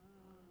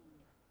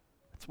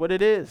 That's what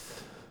it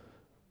is.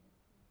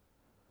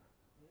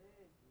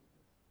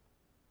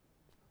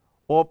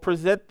 Or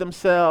present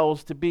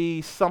themselves to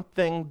be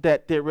something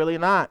that they're really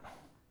not.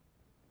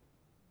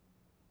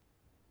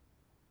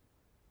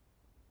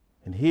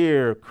 And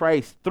here,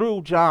 Christ,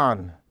 through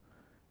John,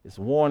 is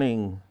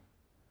warning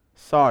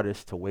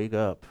Sardis to wake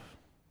up.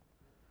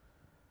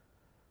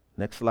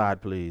 Next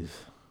slide, please.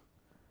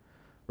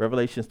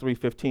 Revelations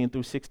 3:15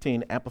 through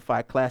 16,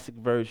 Amplified Classic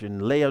Version.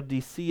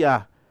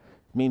 Laodicea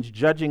means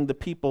judging the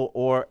people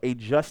or a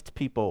just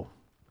people.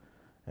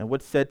 And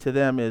what's said to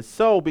them is,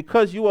 so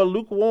because you are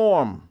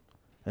lukewarm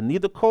and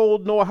neither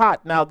cold nor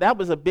hot. Now that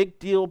was a big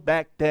deal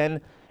back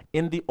then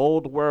in the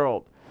old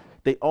world.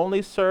 They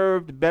only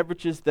served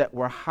beverages that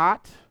were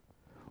hot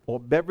or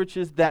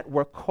beverages that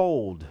were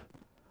cold.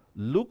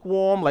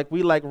 Lukewarm, like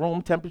we like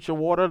room temperature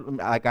water,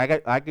 like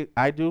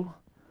I do,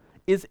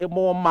 is a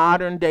more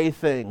modern day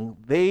thing.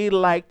 They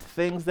liked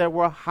things that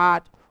were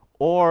hot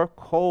or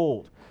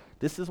cold.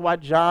 This is why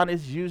John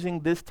is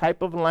using this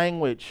type of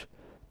language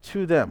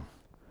to them.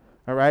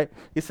 All right?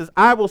 He says,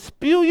 I will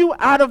spew you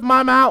out of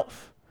my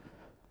mouth.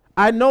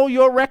 I know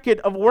your record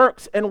of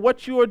works and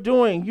what you are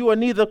doing. You are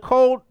neither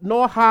cold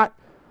nor hot.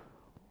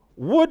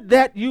 Would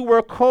that you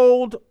were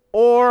cold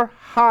or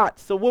hot.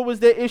 So what was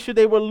their issue?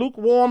 They were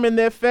lukewarm in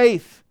their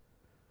faith.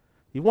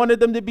 He wanted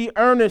them to be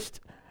earnest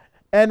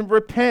and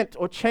repent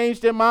or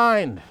change their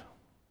mind.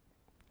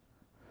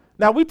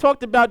 Now, we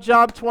talked about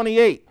John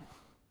 28,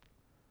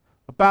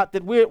 about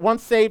that we're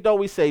once saved,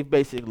 always saved,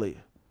 basically.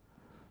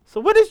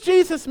 So what does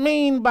Jesus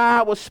mean by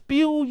I will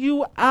spew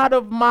you out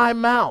of my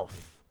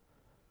mouth?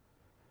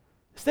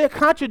 Is there a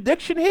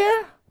contradiction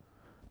here?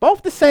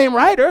 Both the same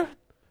writer.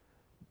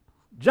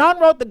 John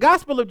wrote the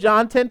Gospel of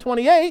John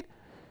 10:28.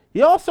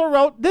 He also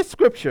wrote this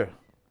scripture.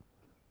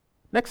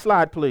 Next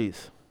slide,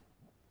 please.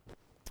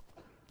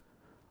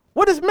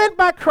 What is meant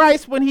by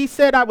Christ when he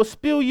said, I will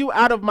spew you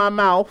out of my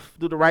mouth,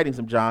 through the writings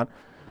of John,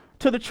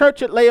 to the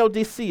church at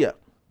Laodicea?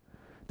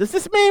 Does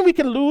this mean we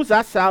can lose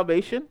our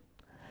salvation?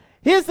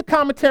 Here's the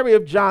commentary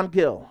of John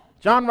Gill.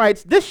 John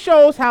writes, this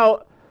shows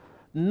how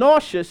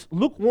nauseous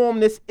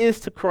lukewarmness is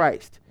to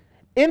Christ,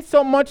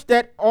 insomuch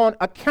that on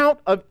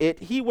account of it,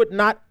 he would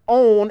not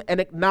own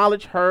and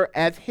acknowledge her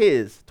as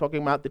his,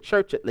 talking about the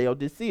church at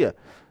Laodicea,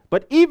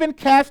 but even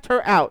cast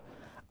her out,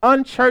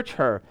 unchurch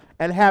her,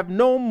 and have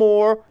no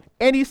more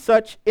any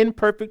such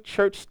imperfect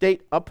church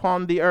state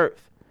upon the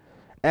earth,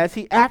 as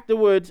he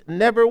afterwards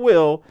never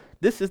will.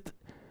 This is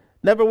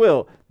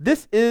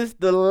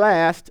the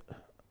last.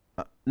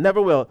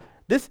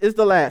 This is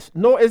the last.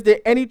 Nor is there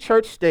any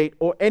church state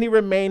or any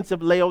remains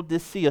of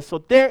Laodicea. So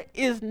there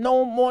is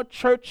no more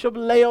church of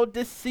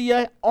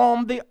Laodicea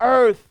on the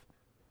earth.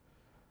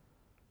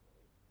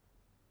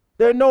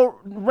 There are no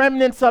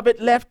remnants of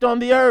it left on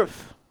the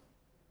earth.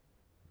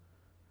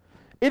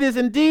 It is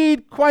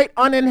indeed quite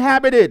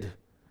uninhabited.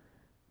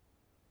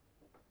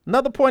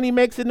 Another point he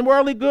makes, in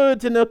worldly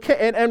goods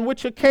and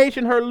which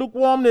occasion her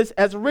lukewarmness,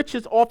 as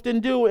riches often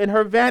do, in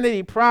her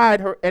vanity,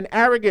 pride, and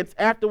arrogance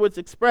afterwards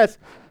expressed.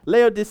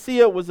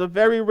 Laodicea was a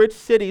very rich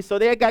city, so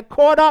they got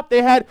caught up.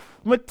 They had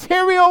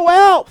material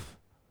wealth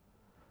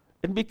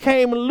and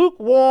became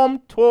lukewarm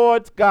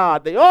towards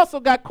God. They also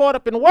got caught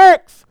up in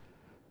works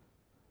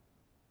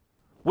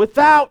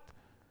without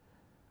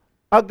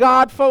a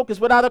God focus,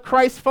 without a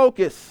Christ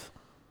focus.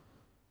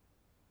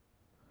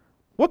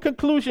 What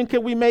conclusion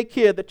can we make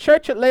here? The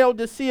church at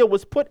Laodicea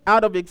was put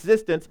out of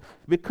existence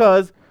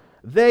because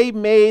they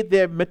made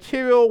their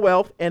material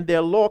wealth and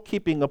their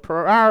law-keeping a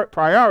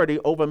priority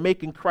over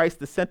making Christ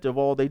the center of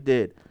all they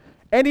did.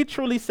 Any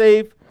truly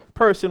saved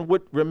person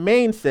would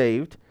remain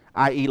saved,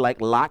 i.e.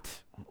 like Lot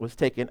was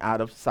taken out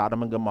of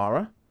Sodom and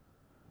Gomorrah.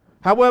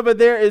 However,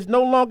 there is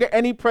no longer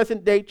any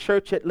present-day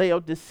church at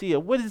Laodicea.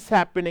 What is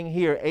happening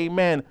here?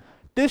 Amen.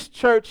 This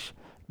church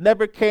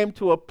never came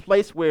to a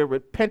place where it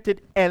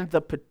repented, and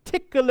the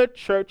particular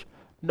church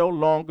no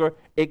longer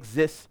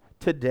exists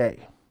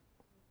today.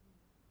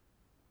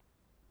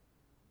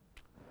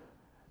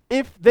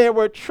 If there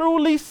were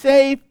truly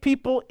saved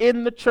people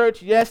in the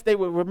church, yes, they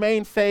would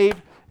remain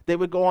saved. They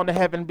would go on to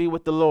heaven and be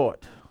with the Lord.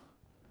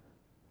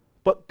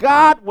 But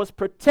God was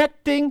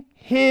protecting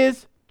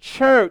his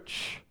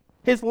church,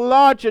 his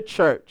larger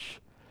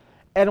church,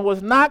 and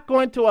was not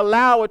going to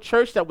allow a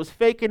church that was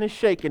faking and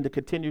shaking to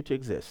continue to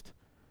exist.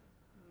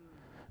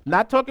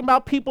 Not talking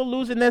about people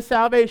losing their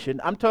salvation.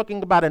 I'm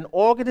talking about an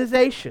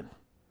organization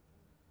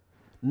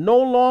no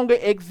longer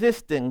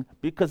existing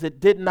because it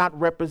did not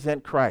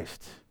represent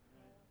Christ.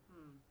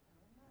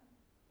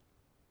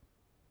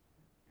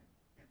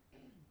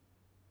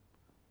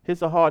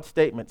 Here's a hard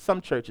statement.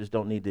 Some churches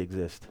don't need to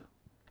exist.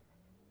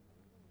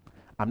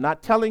 I'm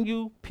not telling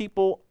you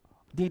people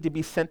need to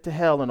be sent to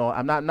hell and all.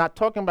 I'm not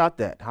talking about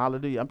that.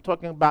 Hallelujah. I'm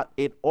talking about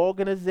an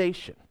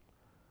organization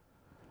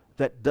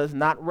that does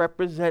not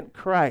represent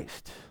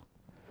Christ,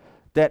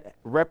 that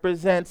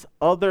represents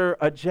other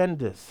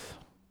agendas,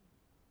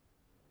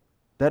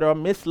 that are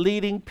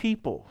misleading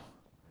people,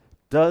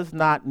 does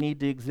not need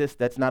to exist.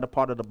 That's not a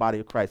part of the body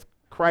of Christ.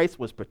 Christ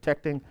was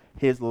protecting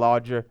his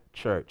larger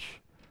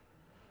church.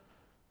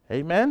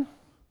 Amen?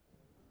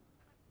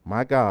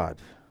 My God.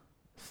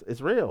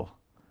 It's real.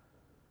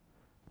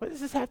 What does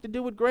this have to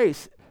do with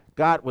grace?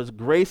 God was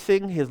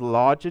gracing his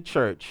larger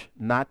church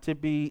not to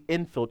be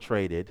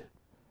infiltrated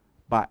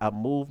by a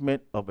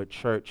movement of a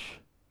church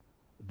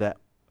that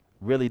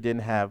really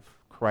didn't have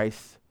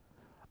Christ's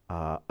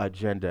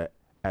agenda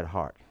at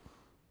heart.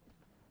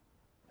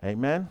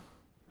 Amen?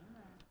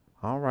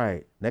 All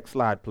right. Next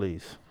slide,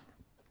 please.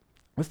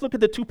 Let's look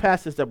at the two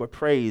pastors that were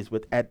praised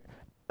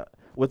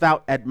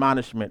without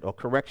admonishment or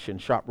correction,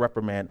 sharp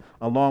reprimand,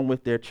 along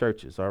with their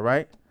churches. All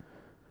right?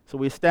 So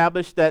we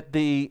established that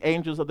the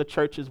angels of the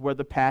churches were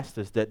the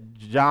pastors, that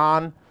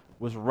John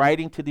was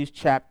writing to these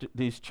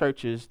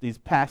churches, these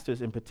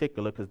pastors in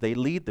particular, because they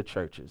lead the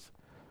churches.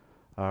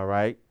 All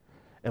right?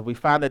 And we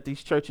found that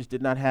these churches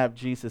did not have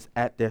Jesus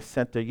at their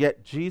center,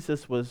 yet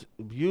Jesus was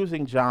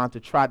using John to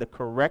try to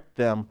correct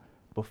them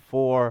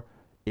before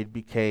it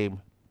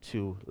became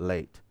too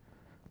late.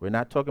 We're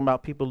not talking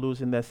about people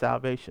losing their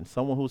salvation.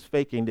 Someone who's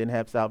faking didn't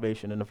have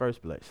salvation in the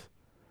first place.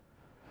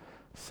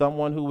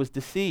 Someone who was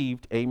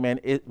deceived,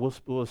 amen, it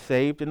was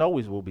saved and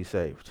always will be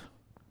saved.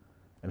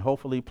 And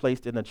hopefully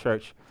placed in a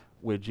church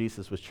where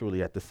Jesus was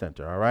truly at the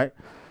center, all right?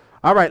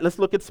 All right, let's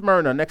look at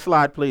Smyrna. Next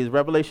slide, please.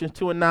 Revelation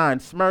 2:9.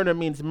 Smyrna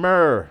means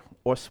myrrh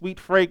or sweet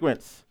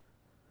fragrance.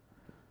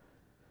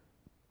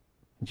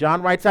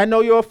 John writes, I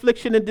know your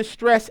affliction and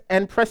distress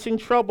and pressing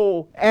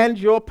trouble and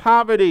your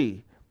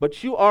poverty,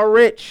 but you are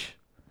rich.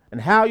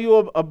 And how you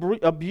are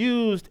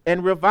abused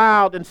and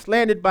reviled and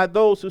slandered by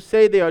those who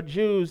say they are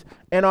Jews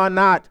and are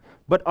not,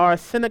 but are a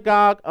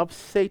synagogue of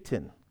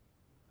Satan.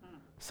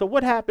 So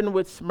what happened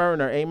with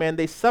Smyrna? Amen.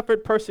 They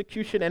suffered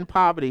persecution and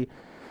poverty,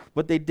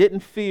 but they didn't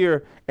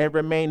fear and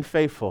remained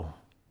faithful.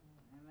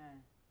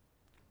 Amen.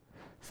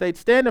 Say,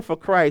 standing for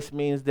Christ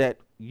means that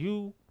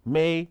you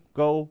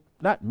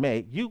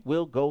you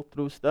will go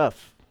through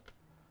stuff.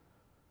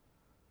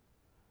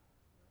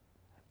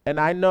 And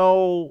I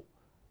know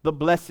the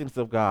blessings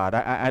of God.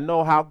 I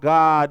know how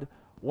God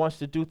wants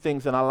to do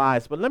things in our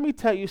lives. But let me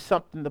tell you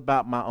something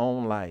about my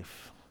own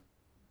life.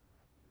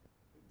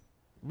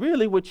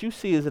 Really, what you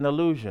see is an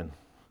illusion.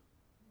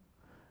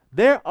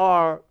 There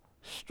are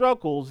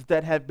struggles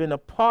that have been a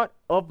part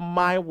of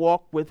my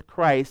walk with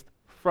Christ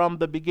from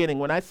the beginning.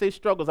 When I say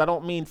struggles, I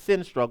don't mean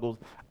sin struggles.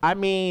 I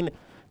mean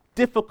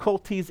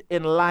difficulties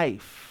in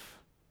life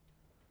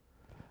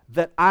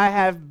that I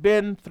have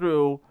been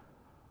through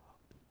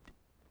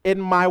in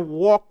my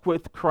walk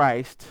with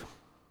Christ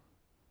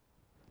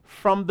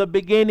from the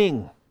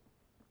beginning.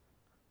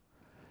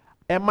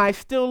 Am I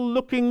still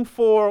looking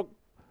for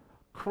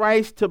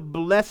Christ to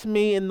bless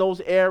me in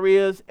those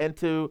areas and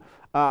to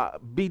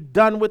be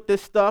done with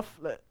this stuff?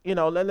 You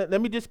know, let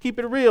me just keep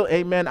it real.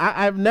 Amen.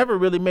 I've never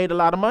really made a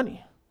lot of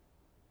money.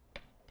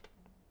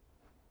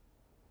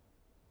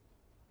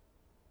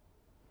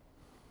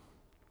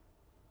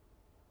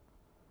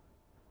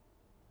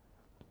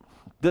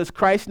 Does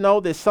Christ know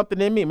there's something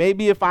in me?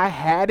 Maybe if I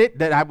had it,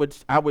 that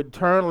I would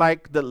turn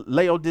like the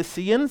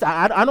Laodiceans.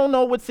 I don't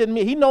know what's in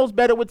me. He knows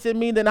better what's in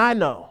me than I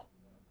know.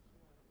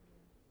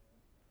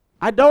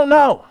 I don't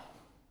know.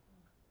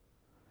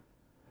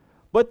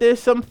 But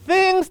there's some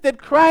things that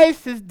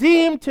Christ is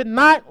deemed to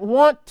not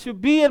want to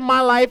be in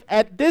my life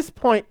at this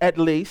point, at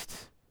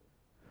least,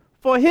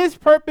 for his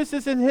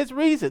purposes and his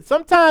reasons.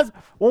 Sometimes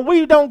when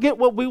we don't get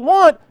what we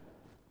want,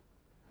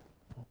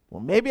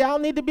 well, maybe I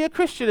don't need to be a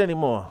Christian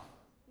anymore.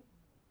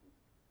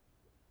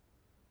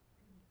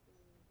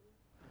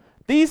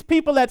 These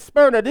people at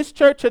Smyrna, this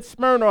church at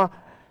Smyrna,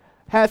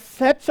 has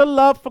such a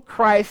love for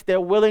Christ, they're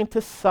willing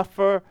to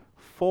suffer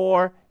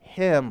for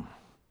him.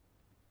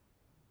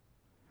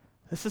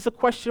 This is a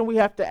question we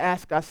have to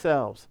ask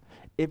ourselves.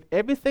 If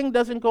everything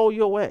doesn't go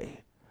your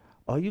way,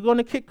 are you going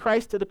to kick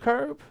Christ to the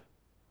curb?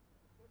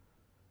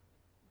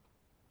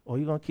 Or are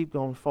you going to keep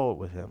going forward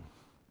with him?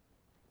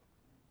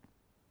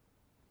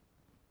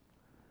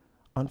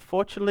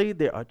 Unfortunately,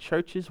 there are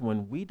churches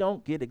when we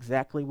don't get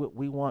exactly what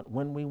we want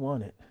when we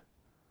want it.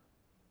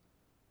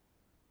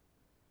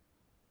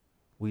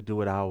 We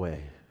do it our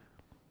way.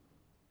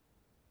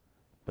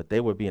 But they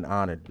were being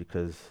honored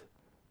because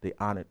they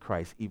honored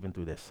Christ even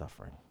through their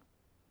suffering.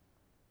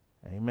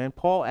 Amen.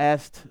 Paul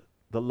asked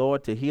the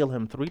Lord to heal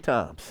him 3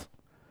 times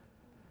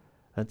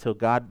until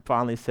God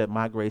finally said,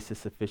 my grace is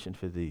sufficient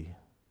for thee.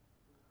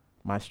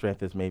 My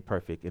strength is made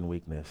perfect in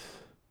weakness.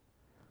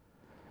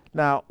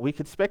 Now, we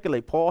could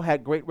speculate. Paul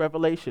had great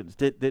revelations.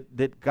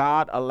 Did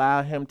God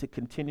allow him to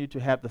continue to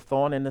have the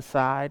thorn in the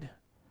side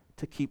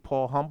to keep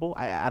Paul humble?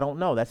 I don't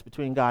know. That's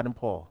between God and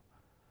Paul.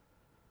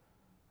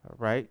 All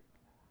right?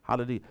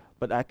 Hallelujah.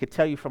 But I could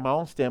tell you from my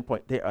own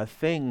standpoint, there are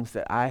things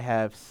that I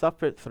have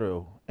suffered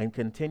through and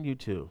continue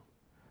to,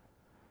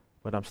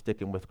 but I'm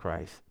sticking with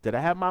Christ. Did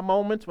I have my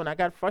moments when I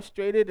got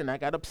frustrated and I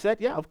got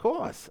upset? Yeah, of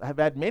course. I've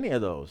had many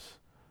of those.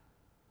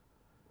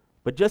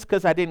 But just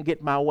because I didn't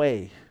get my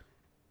way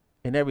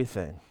in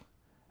everything,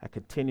 I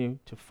continue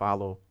to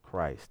follow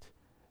Christ.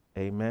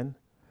 Amen.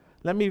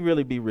 Let me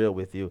really be real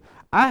with you.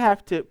 I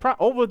have to,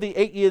 over the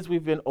 8 years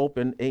we've been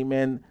open,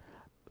 amen,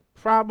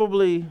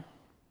 probably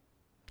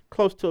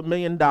close to $1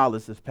 million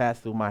has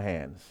passed through my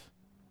hands.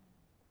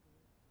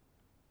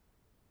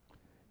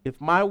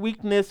 If my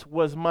weakness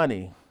was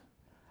money,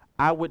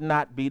 I would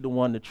not be the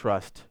one to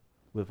trust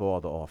with all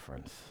the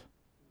offerings.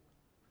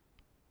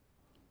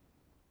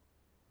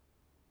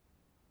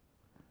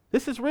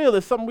 This is real.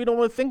 It's something we don't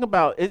want to think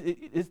about.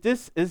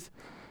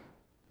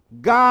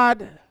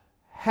 God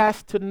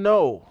has to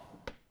know.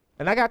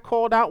 And I got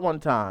called out one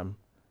time.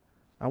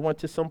 I went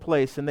to some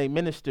place and they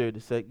ministered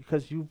and said,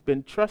 because you've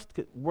been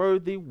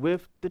trustworthy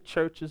with the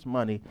church's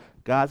money,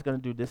 God's going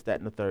to do this, that,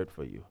 and the third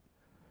for you.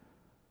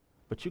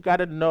 But you got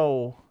to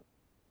know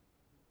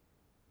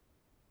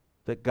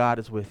that God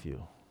is with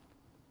you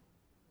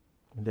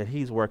and that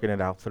he's working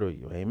it out through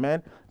you.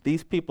 Amen.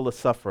 These people are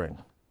suffering.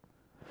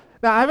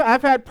 Now,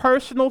 I've had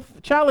personal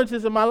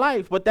challenges in my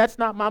life, but that's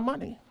not my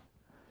money.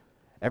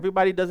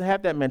 Everybody doesn't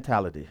have that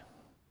mentality.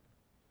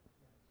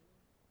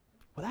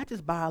 Well, I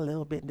just buy a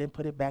little bit and then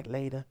put it back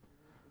later.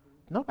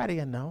 Nobody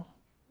will know.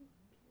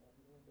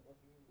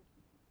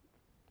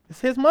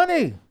 It's his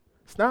money.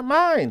 It's not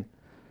mine.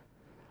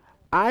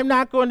 I'm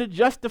not going to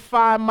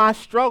justify my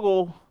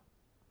struggle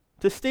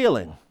to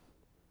stealing.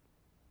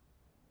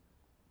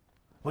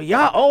 Well,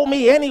 y'all owe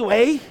me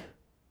anyway.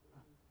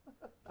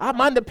 I'm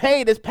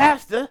underpaid as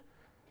pastor.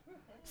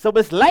 So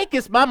it's like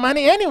it's my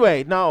money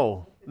anyway.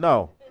 No.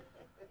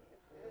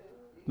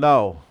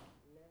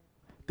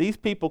 These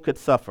people could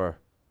suffer.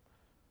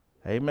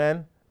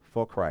 Amen.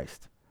 For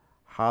Christ.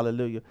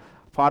 Hallelujah.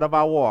 Part of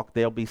our walk,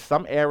 there'll be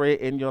some area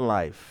in your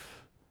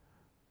life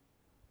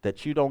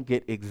that you don't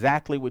get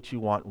exactly what you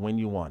want when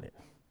you want it.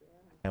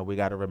 And we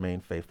got to remain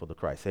faithful to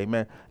Christ.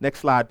 Amen. Next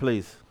slide,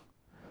 please.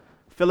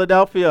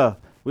 Philadelphia.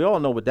 We all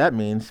know what that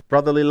means.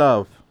 Brotherly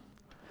love.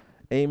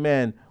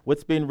 Amen.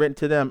 What's being written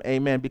to them?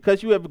 Amen.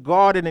 Because you have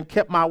guarded and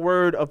kept my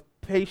word of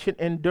patient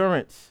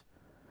endurance,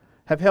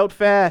 have held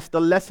fast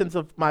the lessons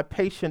of my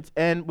patience,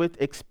 and with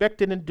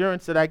expectant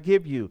endurance that I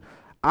give you,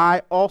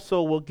 I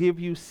also will keep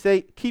you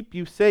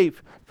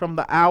safe from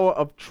the hour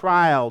of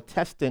trial,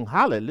 testing,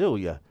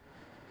 hallelujah,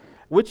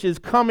 which is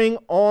coming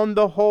on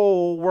the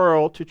whole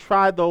world to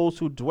try those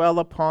who dwell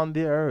upon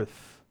the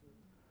earth.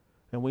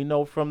 And we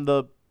know from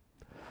the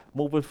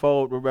moving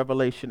forward with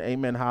Revelation,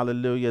 amen,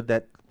 hallelujah,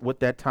 that what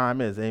that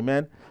time is,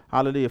 amen,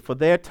 hallelujah. For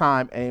their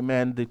time,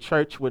 amen, the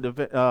church would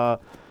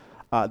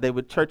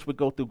church would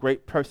go through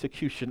great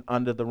persecution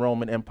under the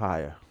Roman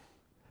Empire.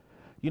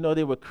 You know,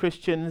 there were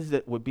Christians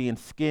that were being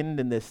skinned,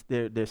 and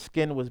their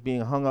skin was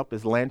being hung up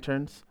as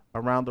lanterns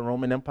around the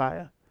Roman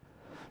Empire.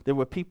 There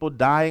were people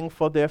dying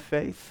for their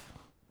faith,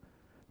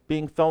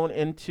 being thrown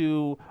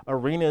into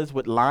arenas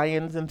with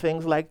lions and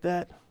things like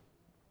that.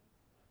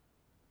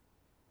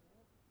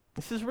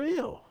 This is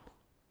real.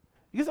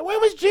 You say, where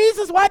was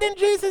Jesus? Why didn't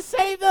Jesus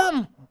save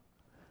them?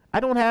 I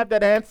don't have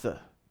that answer.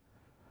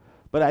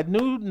 But I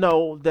do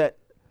know that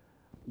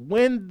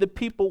when the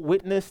people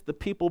witnessed the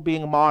people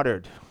being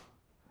martyred,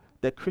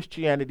 that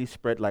Christianity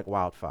spread like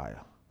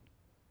wildfire.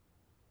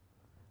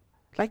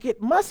 Like,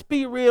 it must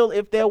be real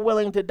if they're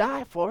willing to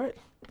die for it.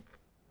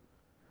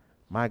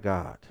 My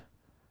God.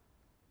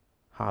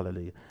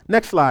 Hallelujah.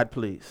 Next slide,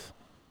 please.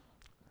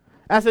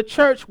 As a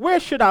church, where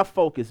should our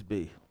focus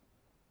be?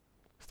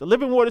 It's the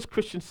Living Waters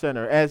Christian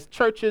Center. As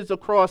churches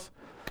across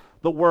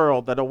the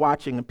world that are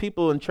watching and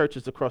people in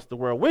churches across the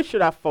world, where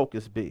should our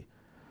focus be?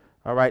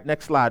 All right,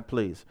 next slide,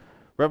 please.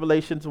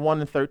 Revelations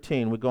 1 and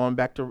 13. We're going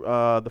back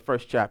to the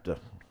first chapter.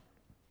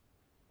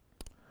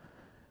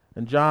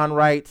 And John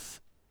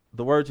writes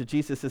the words of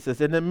Jesus. It says,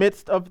 in the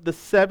midst of the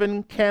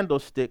 7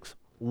 candlesticks,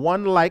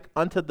 one like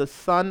unto the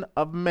Son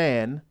of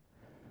Man,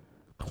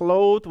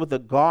 clothed with a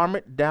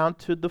garment down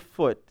to the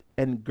foot,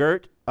 and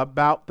girt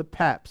about the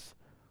paps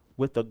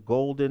with a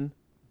golden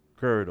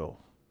girdle.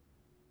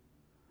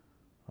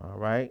 All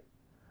right.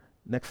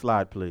 Next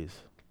slide, please.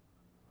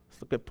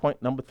 Let's look at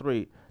point number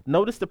 3.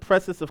 Notice the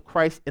presence of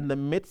Christ in the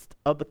midst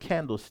of the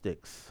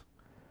candlesticks.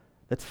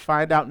 Let's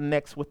find out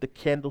next what the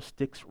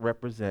candlesticks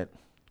represent.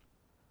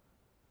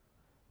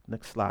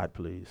 Next slide,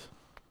 please.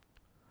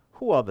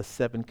 Who are the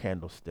 7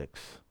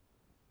 candlesticks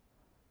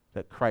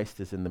that Christ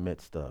is in the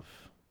midst of?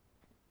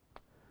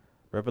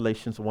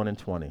 Revelations 1 and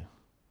 20.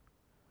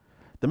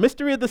 The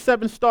mystery of the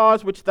 7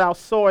 stars which thou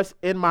sawest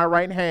in my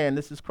right hand,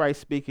 this is Christ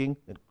speaking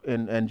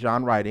and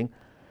John writing,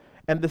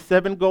 and the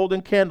 7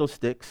 golden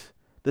candlesticks.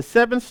 The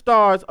 7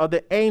 stars are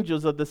the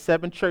angels of the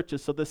 7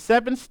 churches. So the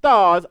 7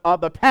 stars are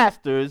the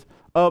pastors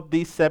of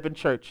these 7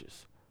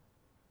 churches.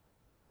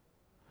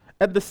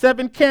 And the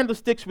 7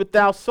 candlesticks which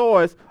thou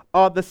sawest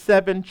are the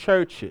 7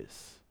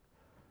 churches.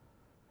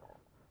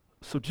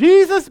 So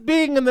Jesus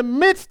being in the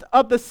midst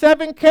of the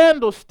 7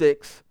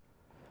 candlesticks,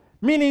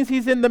 meaning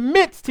he's in the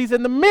midst, he's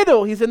in the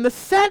middle, he's in the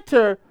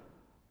center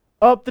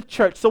of the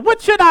church. So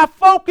what should our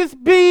focus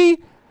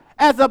be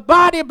as a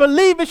body of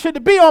believers? Should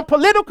it be on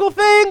political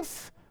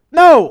things?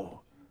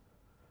 No.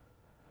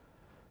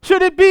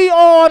 Should it be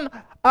on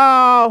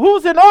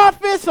who's in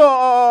office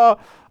or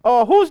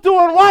who's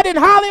doing what in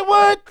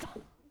Hollywood?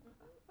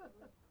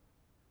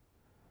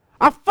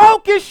 Our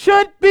focus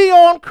should be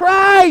on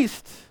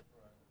Christ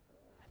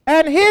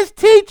and his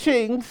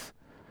teachings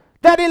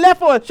that he left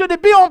for us. Should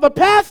it be on the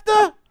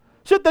pastor?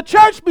 Should the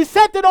church be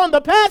centered on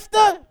the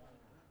pastor?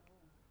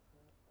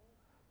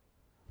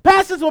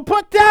 Pastors were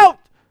put out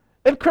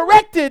and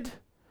corrected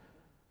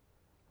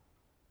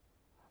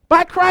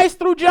by Christ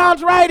through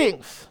John's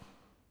writings.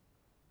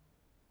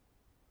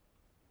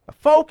 The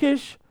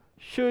focus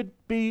should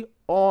be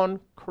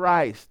on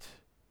Christ.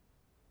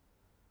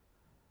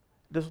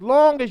 As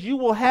long as you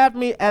will have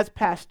me as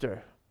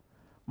pastor,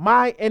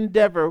 my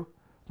endeavor,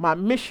 my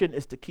mission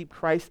is to keep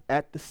Christ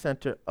at the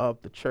center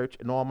of the church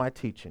in all my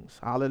teachings.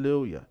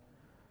 Hallelujah.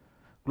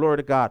 Glory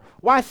to God.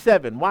 Why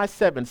 7? Why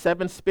 7?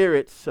 7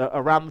 spirits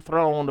around the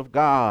throne of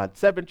God.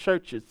 7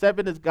 churches.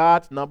 7 is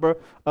God's number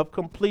of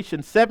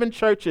completion. 7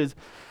 churches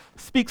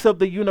speaks of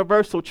the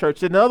universal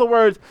church. In other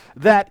words,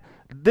 that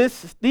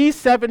these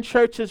 7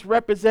 churches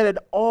represented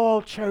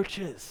all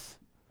churches.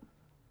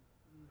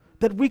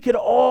 That we could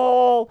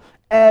all,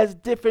 as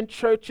different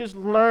churches,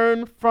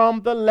 learn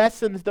from the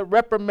lessons, the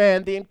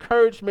reprimand, the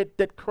encouragement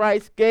that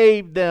Christ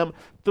gave them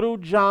through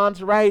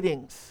John's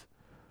writings.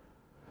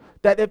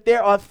 That if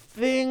there are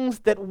things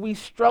that we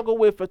struggle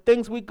with, or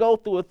things we go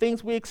through, or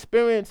things we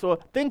experience, or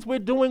things we're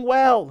doing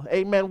well,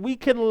 amen, we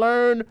can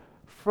learn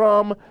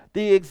from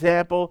the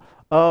example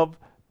of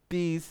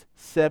these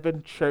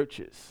 7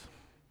 churches.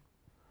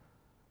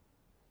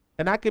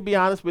 And I can be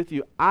honest with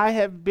you, I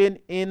have been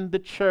in the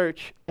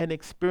church and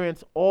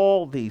experienced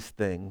all these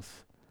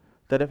things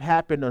that have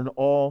happened in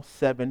all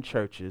 7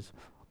 churches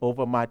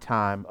over my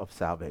time of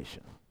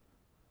salvation.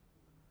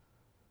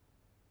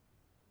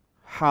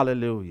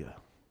 Hallelujah.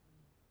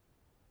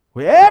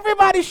 Where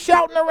everybody's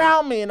shouting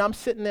around me and I'm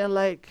sitting there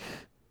like,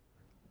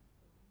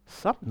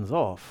 something's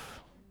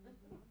off.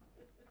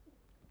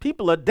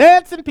 People are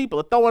dancing, people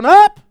are throwing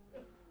up.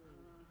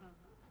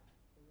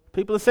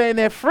 People are saying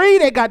they're free,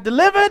 they got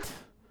delivered.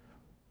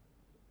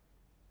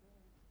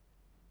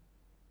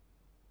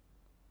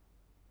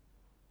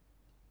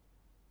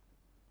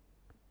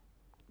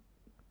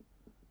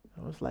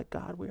 I was like,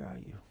 God, where are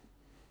you?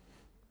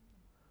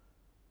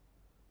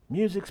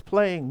 Music's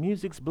playing,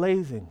 music's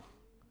blazing.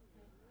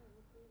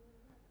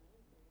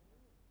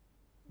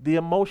 The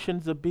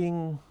emotions are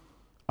being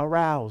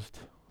aroused.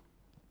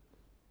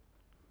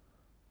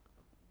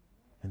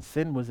 And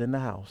sin was in the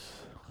house.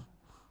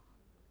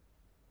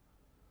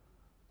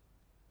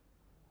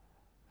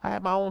 I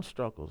had my own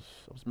struggles.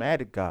 I was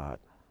mad at God.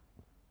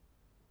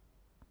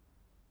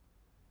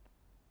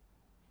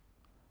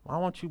 Why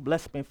won't you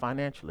bless me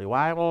financially?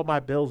 Why are all my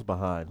bills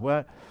behind?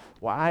 Why,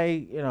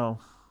 why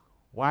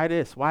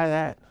this? Why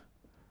that?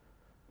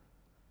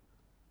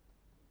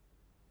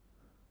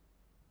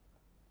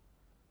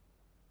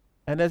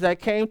 And as I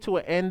came to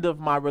an end of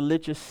my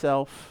religious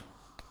self,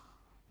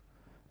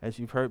 as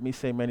you've heard me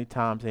say many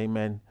times,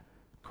 amen,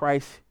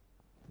 Christ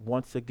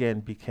once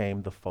again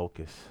became the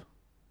focus.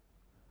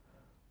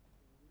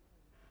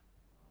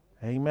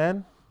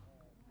 Amen?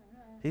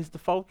 He's the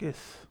focus.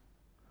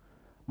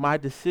 My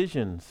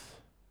decisions,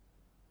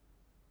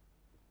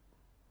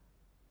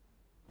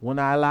 when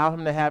I allow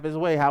him to have his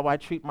way, how I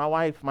treat my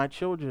wife, my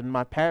children,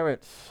 my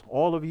parents,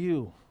 all of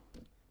you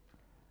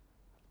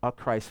are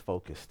Christ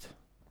focused.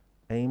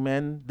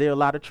 Amen. There are a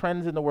lot of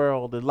trends in the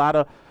world, a lot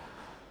of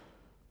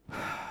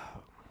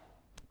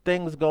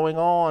things going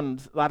on,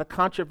 a lot of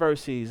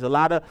controversies, a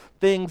lot of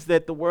things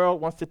that the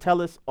world wants to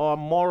tell us are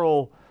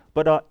moral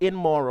but are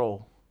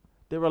immoral.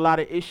 There are a lot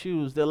of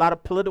issues, there are a lot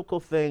of political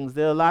things,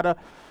 there are a lot of,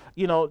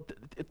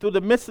 through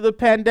the midst of the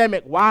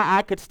pandemic, why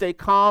I could stay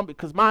calm,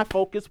 because my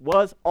focus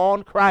was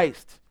on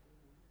Christ.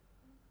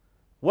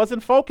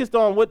 Wasn't focused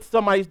on what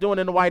somebody's doing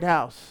in the White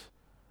House.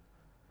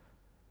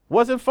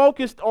 Wasn't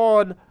focused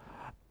on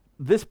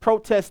this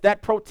protest,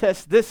 that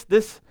protest, this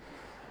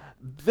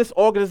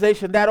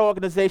organization, that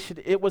organization.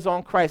 It was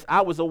on Christ.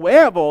 I was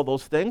aware of all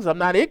those things. I'm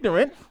not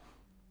ignorant.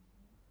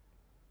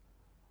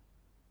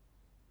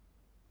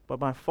 but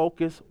my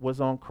focus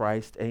was on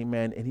Christ.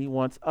 Amen. And he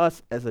wants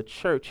us as a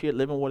church here at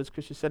Living Waters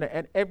Christian Center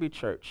and every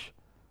church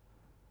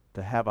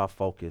to have our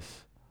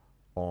focus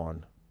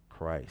on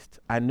Christ.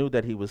 I knew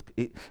that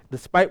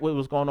despite what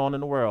was going on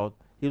in the world,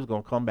 he was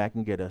going to come back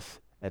and get us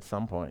at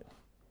some point.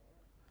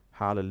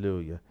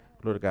 Hallelujah.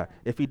 Glory to God.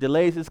 If he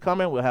delays his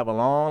coming, we'll have a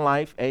long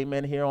life.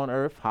 Amen. Here on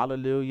earth.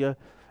 Hallelujah.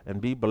 And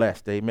be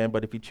blessed. Amen.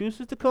 But if he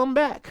chooses to come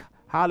back,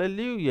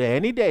 hallelujah,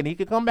 any day, and he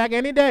can come back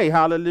any day.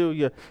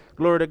 Hallelujah.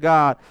 Glory to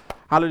God.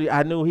 Hallelujah.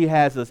 I knew he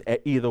has us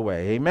either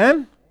way.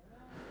 Amen.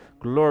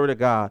 Glory to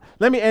God.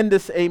 Let me end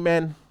this,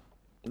 amen,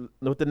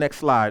 with the next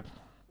slide.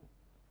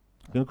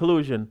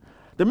 Conclusion.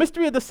 The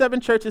mystery of the 7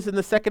 churches in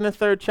the 2nd and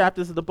 3rd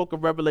chapters of the book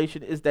of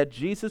Revelation is that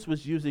Jesus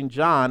was using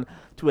John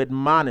to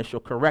admonish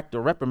or correct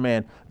or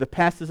reprimand the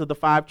pastors of the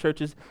 5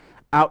 churches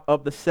out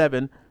of the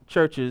 7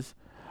 churches,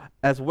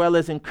 as well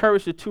as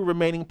encourage the 2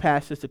 remaining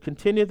pastors to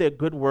continue their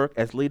good work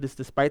as leaders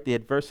despite the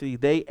adversity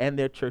they and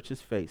their churches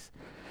face.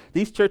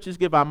 These churches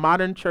give our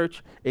modern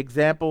church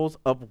examples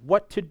of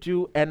what to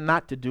do and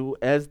not to do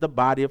as the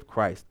body of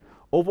Christ.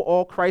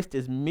 Overall, Christ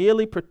is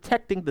merely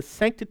protecting the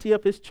sanctity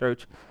of his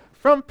church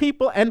from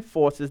people and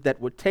forces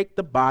that would take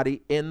the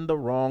body in the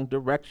wrong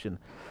direction.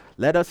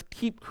 Let us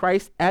keep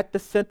Christ at the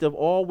center of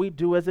all we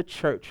do as a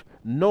church,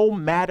 no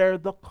matter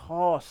the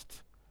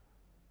cost.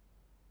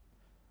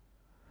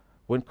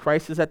 When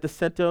Christ is at the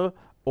center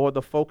or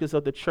the focus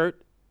of the church,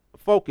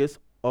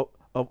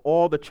 of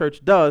all the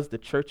church does, the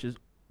church is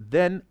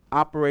then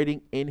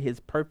operating in his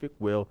perfect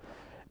will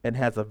and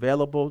has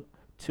available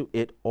to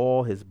it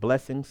all his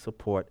blessings,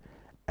 support,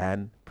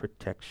 and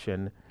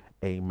protection.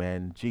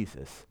 Amen.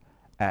 Jesus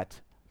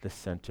at the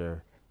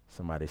center.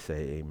 Somebody say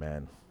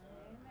amen.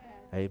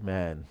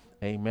 Amen.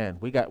 Amen.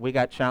 We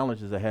got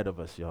challenges ahead of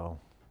us, y'all.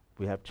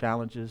 We have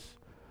challenges.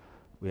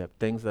 We have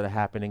things that are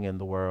happening in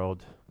the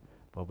world,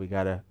 but we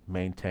got to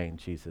maintain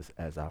Jesus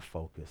as our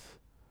focus.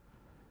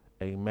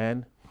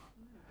 Amen.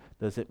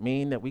 Does it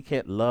mean that we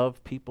can't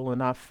love people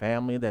in our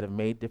family that have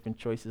made different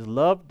choices?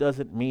 Love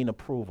doesn't mean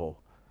approval.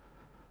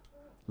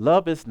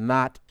 Love is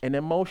not an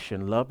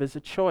emotion. Love is a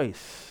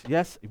choice.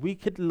 Yes, we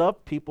could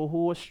love people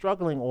who are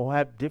struggling or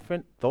have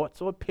different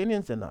thoughts or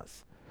opinions than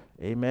us.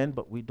 Amen.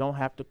 But we don't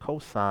have to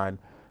co-sign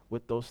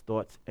with those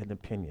thoughts and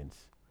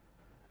opinions.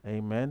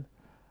 Amen.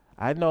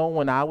 I know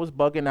when I was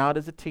bugging out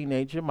as a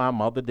teenager, my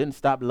mother didn't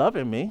stop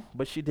loving me,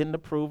 but she didn't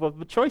approve of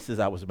the choices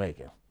I was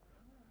making.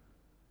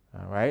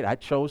 All right. I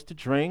chose to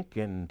drink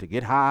and to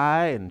get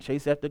high and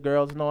chase after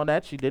girls and all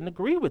that. She didn't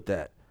agree with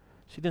that.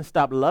 She didn't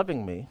stop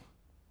loving me,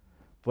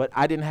 but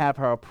I didn't have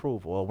her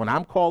approval. When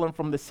I'm calling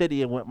from the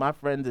city and with my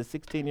friends at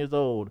 16 years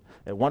old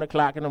at 1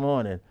 o'clock in the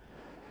morning,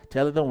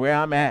 telling them where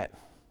I'm at,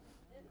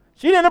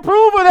 she didn't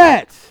approve of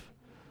that.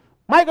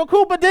 Michael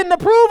Cooper didn't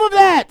approve of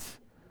that.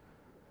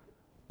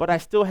 But I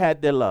still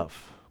had their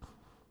love.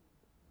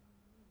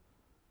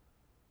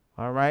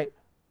 All right?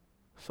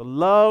 So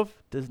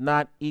love does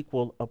not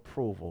equal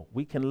approval.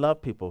 We can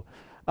love people.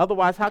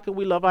 Otherwise, how can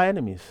we love our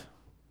enemies?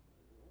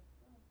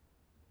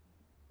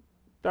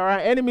 They're our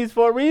enemies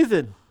for a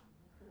reason.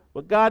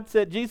 But God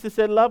said, Jesus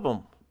said, love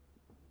them.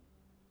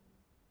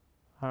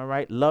 All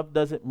right? Love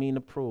doesn't mean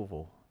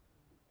approval.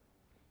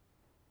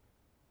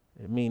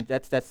 It means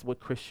that's what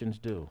Christians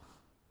do.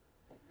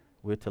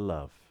 We're to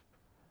love.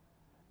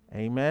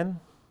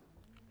 Amen?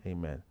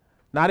 Amen.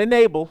 Not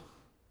enable.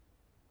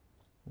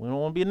 We don't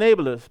want to be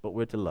enablers, but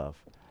we're to love.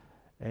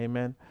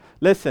 Amen.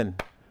 Listen,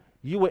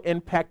 you were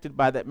impacted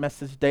by that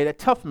message today, that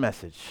tough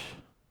message.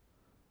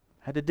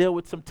 Had to deal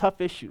with some tough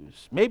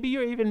issues. Maybe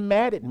you're even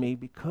mad at me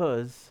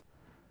because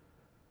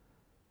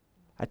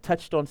I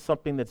touched on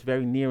something that's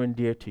very near and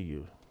dear to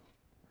you.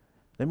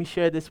 Let me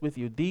share this with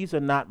you. These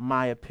are not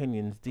my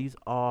opinions. These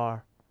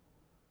are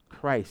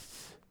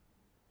Christ's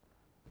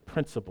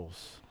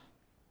principles.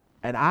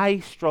 And I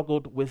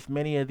struggled with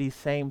many of these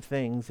same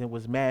things and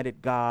was mad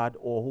at God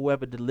or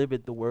whoever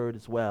delivered the word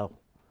as well.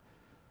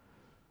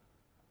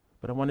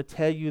 But I want to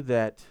tell you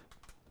that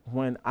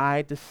when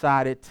I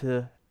decided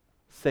to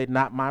say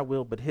not my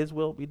will but his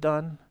will be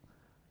done,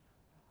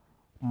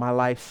 my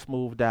life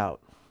smoothed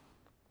out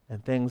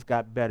and things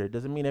got better.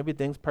 Doesn't mean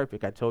everything's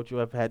perfect. I told you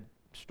I've had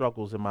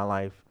struggles in my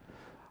life.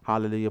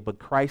 Hallelujah. But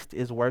Christ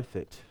is worth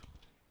it.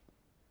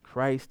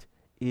 Christ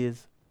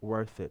is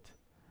worth it.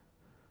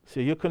 So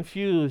you're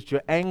confused,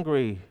 you're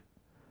angry.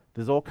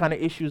 There's all kind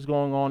of issues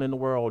going on in the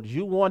world.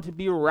 You want to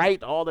be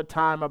right all the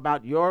time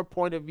about your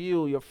point of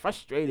view. You're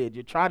frustrated.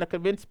 You're trying to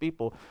convince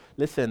people.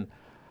 Listen,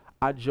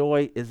 our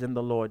joy is in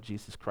the Lord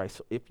Jesus Christ.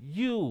 So if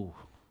you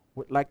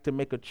would like to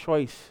make a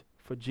choice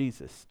for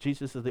Jesus,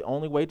 Jesus is the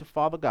only way to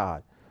Father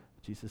God.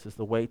 Jesus is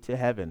the way to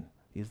heaven.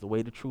 He's the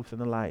way, the truth,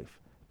 and the life.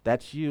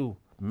 That's you,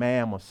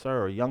 ma'am or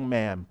sir, young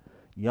ma'am,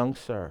 young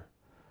sir.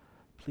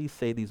 Please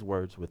say these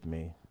words with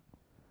me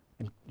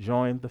and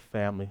join the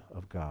family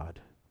of God,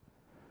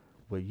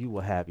 where you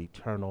will have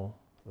eternal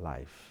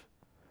life.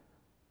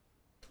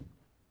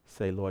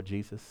 Say, Lord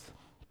Jesus,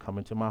 come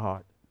into my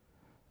heart.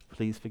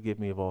 Please forgive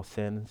me of all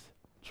sins,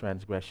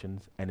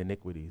 transgressions, and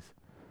iniquities.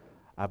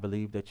 I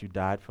believe that you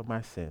died for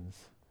my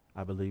sins.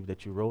 I believe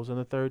that you rose on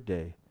the third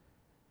day,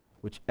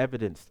 which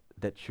evidenced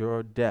that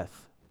your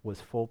death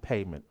was full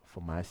payment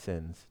for my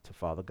sins to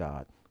Father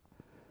God.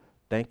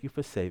 Thank you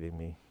for saving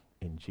me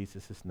in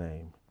Jesus'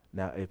 name.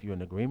 Now, if you're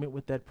in agreement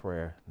with that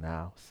prayer,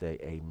 now say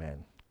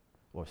amen,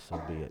 or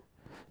so be it.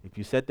 If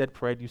you said that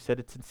prayer, you said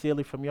it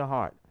sincerely from your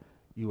heart,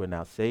 you are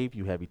now saved.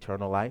 You have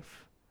eternal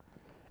life.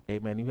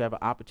 Amen. You have an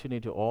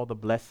opportunity to all the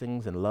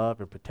blessings and love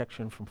and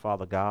protection from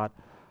Father God.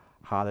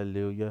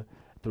 Hallelujah.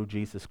 Through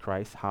Jesus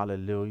Christ.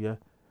 Hallelujah.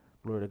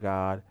 Glory to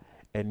God.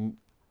 And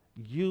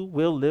you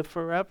will live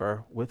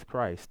forever with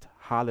Christ.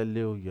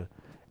 Hallelujah.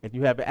 And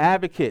you have an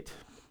advocate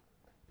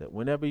that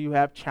whenever you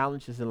have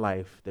challenges in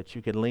life that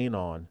you can lean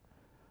on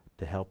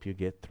to help you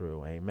get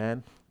through.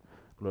 Amen.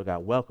 Glory to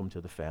God. Welcome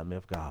to the family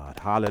of God.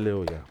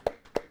 Hallelujah.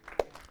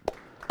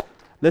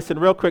 Listen,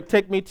 real quick,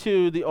 take me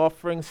to the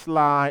offering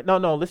slide.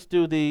 No, let's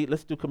do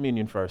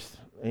communion first.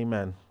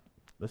 Amen.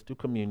 Let's do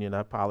communion. I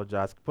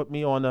apologize. Put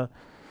me on a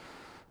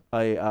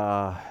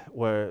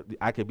where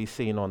I could be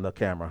seen on the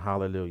camera.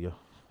 Hallelujah.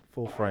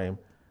 Full frame.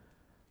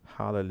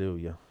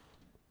 Hallelujah.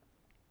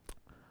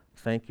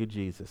 Thank you,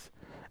 Jesus.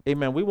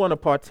 Amen. We want to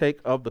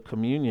partake of the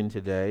communion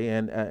today,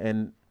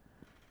 and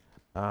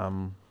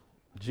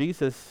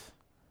Jesus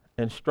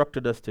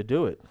instructed us to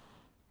do it.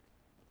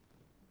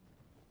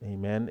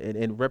 Amen.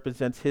 It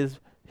represents his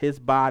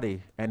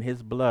body and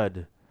his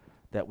blood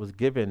that was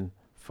given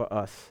for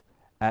us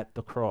at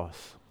the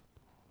cross.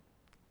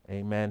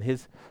 Amen.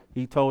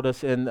 He told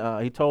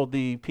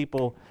the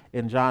people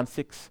in John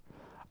 6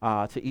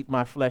 to eat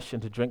my flesh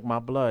and to drink my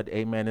blood.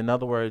 Amen. In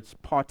other words,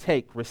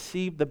 partake,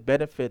 receive the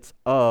benefits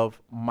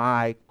of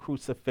my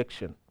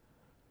crucifixion.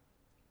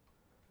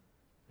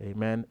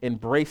 Amen.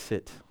 Embrace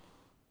it.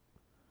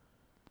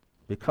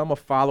 Become a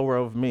follower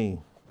of me.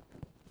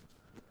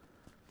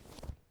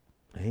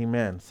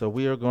 Amen. So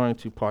we are going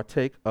to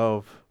partake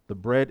of the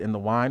bread and the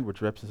wine,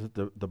 which represents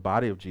the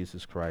body of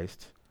Jesus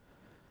Christ,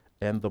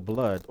 and the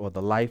blood, or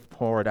the life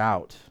poured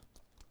out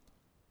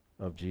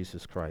of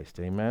Jesus Christ.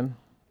 Amen.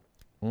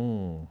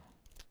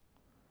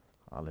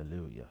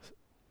 Hallelujah.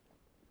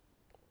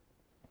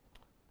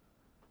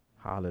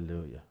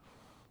 Hallelujah.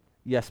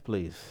 Yes,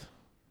 please.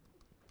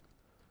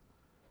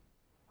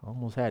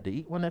 Almost had to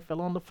eat one that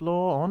fell on the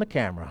floor on the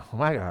camera. Oh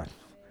my God.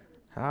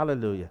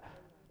 Hallelujah.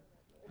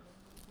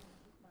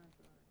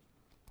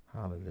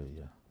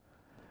 Hallelujah.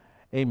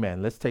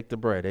 Amen. Let's take the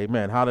bread.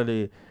 Amen.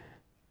 Hallelujah.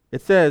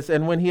 It says,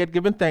 and when he had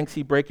given thanks,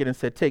 he brake it and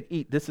said, take,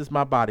 eat. This is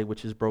my body,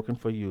 which is broken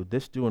for you.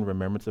 This do in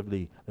remembrance of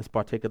thee. Let's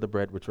partake of the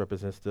bread, which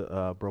represents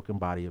the broken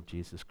body of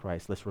Jesus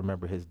Christ. Let's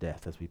remember his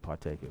death as we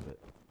partake of it.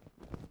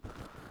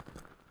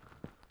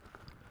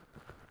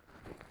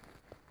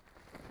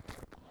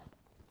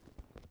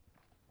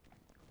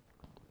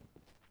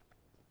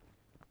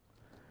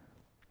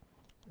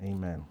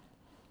 Amen.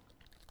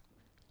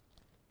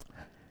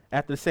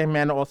 After the same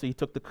manner also he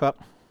took the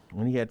cup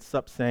when he had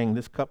supped, saying,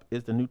 this cup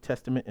is the New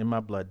Testament in my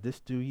blood. This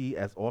do ye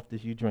as oft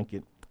as you drink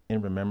it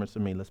in remembrance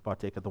of me. Let's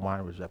partake of the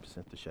wine, which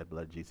represents the shed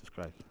blood of Jesus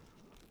Christ.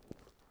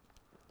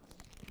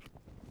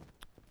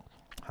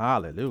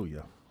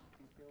 Hallelujah.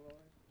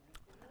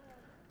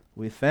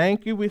 We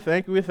thank you, we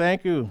thank you, we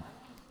thank you.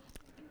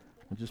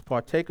 We just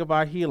partake of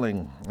our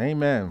healing.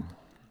 Amen.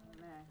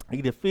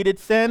 He defeated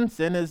sin.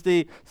 Sin is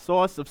the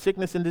source of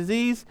sickness and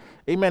disease.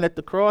 Amen. At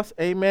the cross.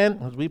 Amen.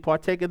 As we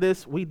partake of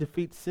this, we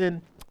defeat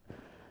sin,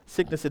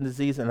 sickness, and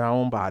disease in our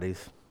own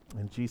bodies.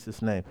 In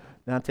Jesus' name.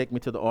 Now take me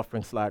to the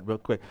offering slide real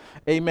quick.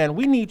 Amen.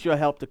 We need your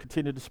help to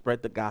continue to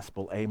spread the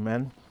gospel.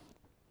 Amen.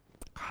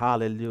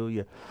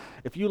 Hallelujah.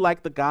 If you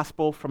like the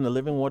gospel from the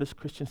Living Waters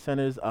Christian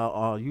Center's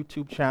our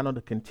YouTube channel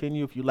to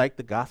continue, if you like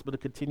the gospel to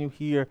continue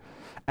here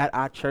at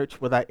our church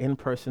with our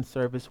in-person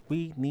service,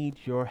 we need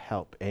your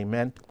help.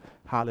 Amen.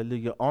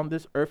 Hallelujah. On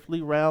this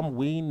earthly realm,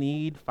 we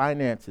need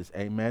finances.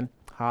 Amen.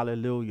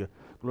 Hallelujah.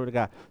 Glory to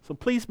God. So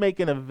please make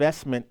an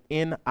investment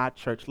in our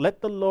church.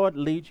 Let the Lord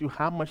lead you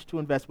how much to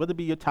invest, whether it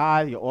be your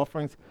tithe, your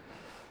offerings,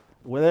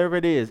 whatever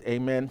it is.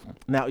 Amen.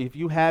 Now, if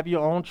you have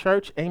your own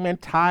church, amen,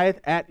 tithe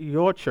at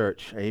your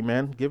church.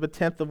 Amen. Give a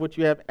tenth of what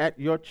you have at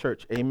your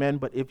church. Amen.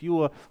 But if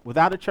you are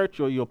without a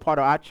church or you're part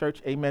of our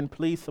church, amen,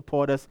 please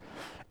support us.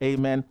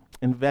 Amen.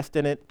 Invest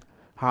in it.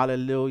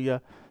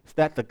 Hallelujah. So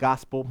that the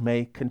gospel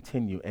may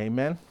continue.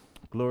 Amen.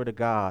 Glory to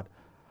God.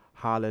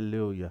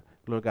 Hallelujah.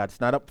 Glory to God. It's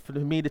not up for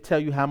me to tell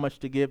you how much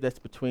to give. That's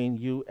between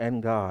you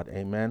and God.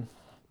 Amen.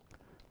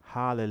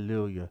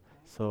 Hallelujah.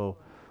 So,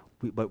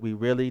 but we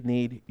really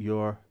need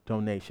your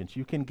donations.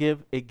 You can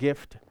give a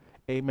gift,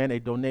 amen, a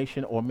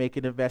donation, or make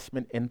an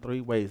investment in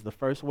 3 ways. The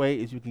first way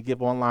is you can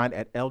give online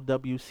at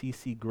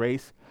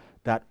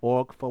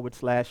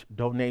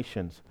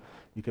lwccgrace.org/donations.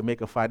 You can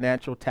make a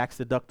financial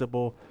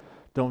tax-deductible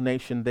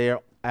donation there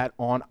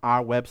on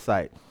our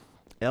website,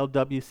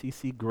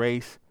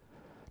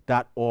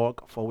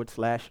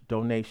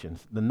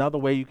 lwccgrace.org/donations. Another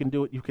way you can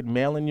do it, you can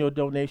mail in your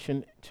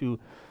donation to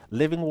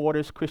Living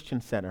Waters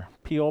Christian Center,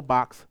 P.O.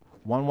 Box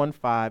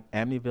 115,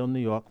 Amityville, New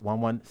York,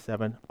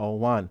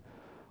 11701.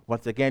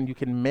 Once again, you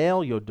can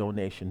mail your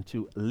donation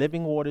to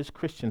Living Waters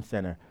Christian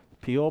Center,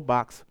 P.O.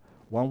 Box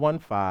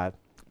 115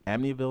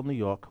 Amityville, New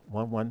York,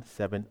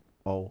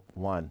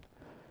 11701.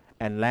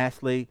 And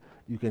lastly,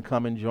 you can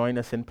come and join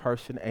us in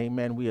person.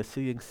 Amen. We are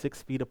sitting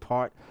 6 feet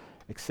apart,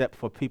 except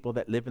for people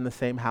that live in the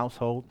same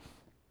household.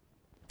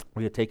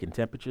 We are taking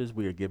temperatures.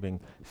 We are giving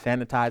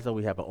sanitizer.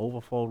 We have an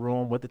overflow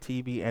room with a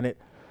TV in it.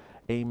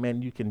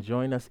 Amen. You can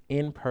join us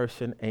in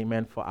person,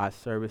 amen, for our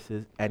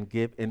services and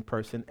give in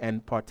person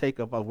and partake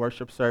of a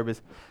worship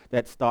service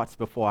that starts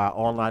before our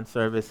online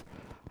service.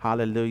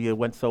 Hallelujah. It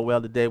went so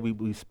well today.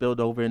 We spilled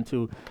over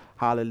into,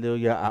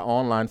 hallelujah, our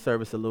online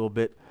service a little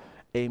bit.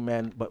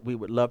 Amen. But we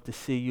would love to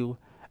see you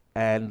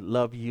and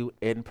love you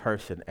in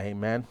person.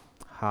 Amen.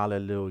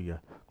 Hallelujah.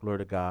 Glory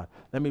to God.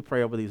 Let me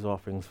pray over these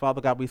offerings.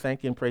 Father God, we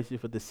thank you and praise you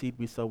for the seed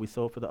we sow. We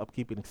sow for the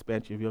upkeep and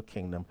expansion of your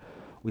kingdom.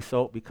 We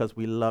sow it because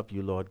we love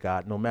you, Lord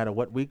God. No matter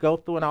what we go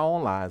through in our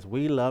own lives,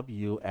 we love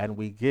you and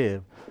we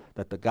give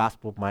that the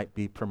gospel might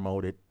be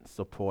promoted,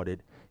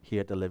 supported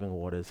here at the Living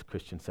Waters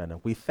Christian Center.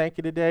 We thank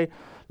you today.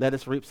 Let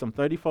us reap some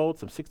 30-fold,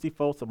 some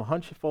 60-fold, some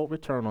 100-fold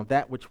return on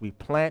that which we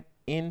plant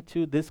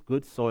into this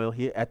good soil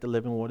here at the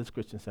Living Waters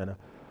Christian Center.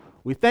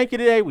 We thank you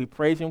today. We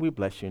praise you and we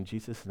bless you in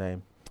Jesus'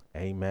 name.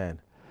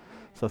 Amen.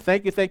 So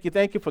thank you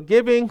for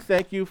giving.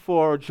 Thank you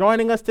for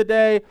joining us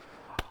today.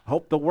 I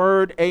hope the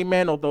word,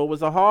 amen, although it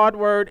was a hard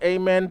word,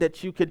 amen,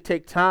 that you could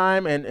take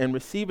time and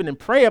receive it and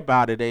pray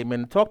about it,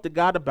 amen, talk to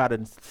God about it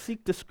and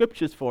seek the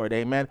scriptures for it,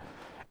 amen,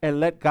 and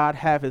let God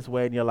have his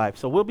way in your life.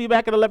 So we'll be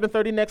back at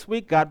 11:30 next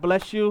week. God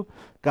bless you.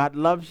 God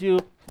loves you,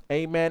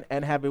 amen,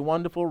 and have a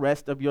wonderful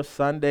rest of your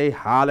Sunday.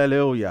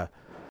 Hallelujah.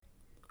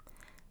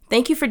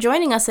 Thank you for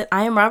joining us at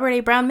I Am Robert A.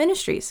 Brown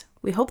Ministries.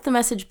 We hope the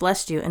message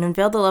blessed you and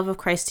unveiled the love of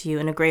Christ to you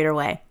in a greater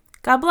way.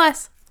 God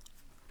bless.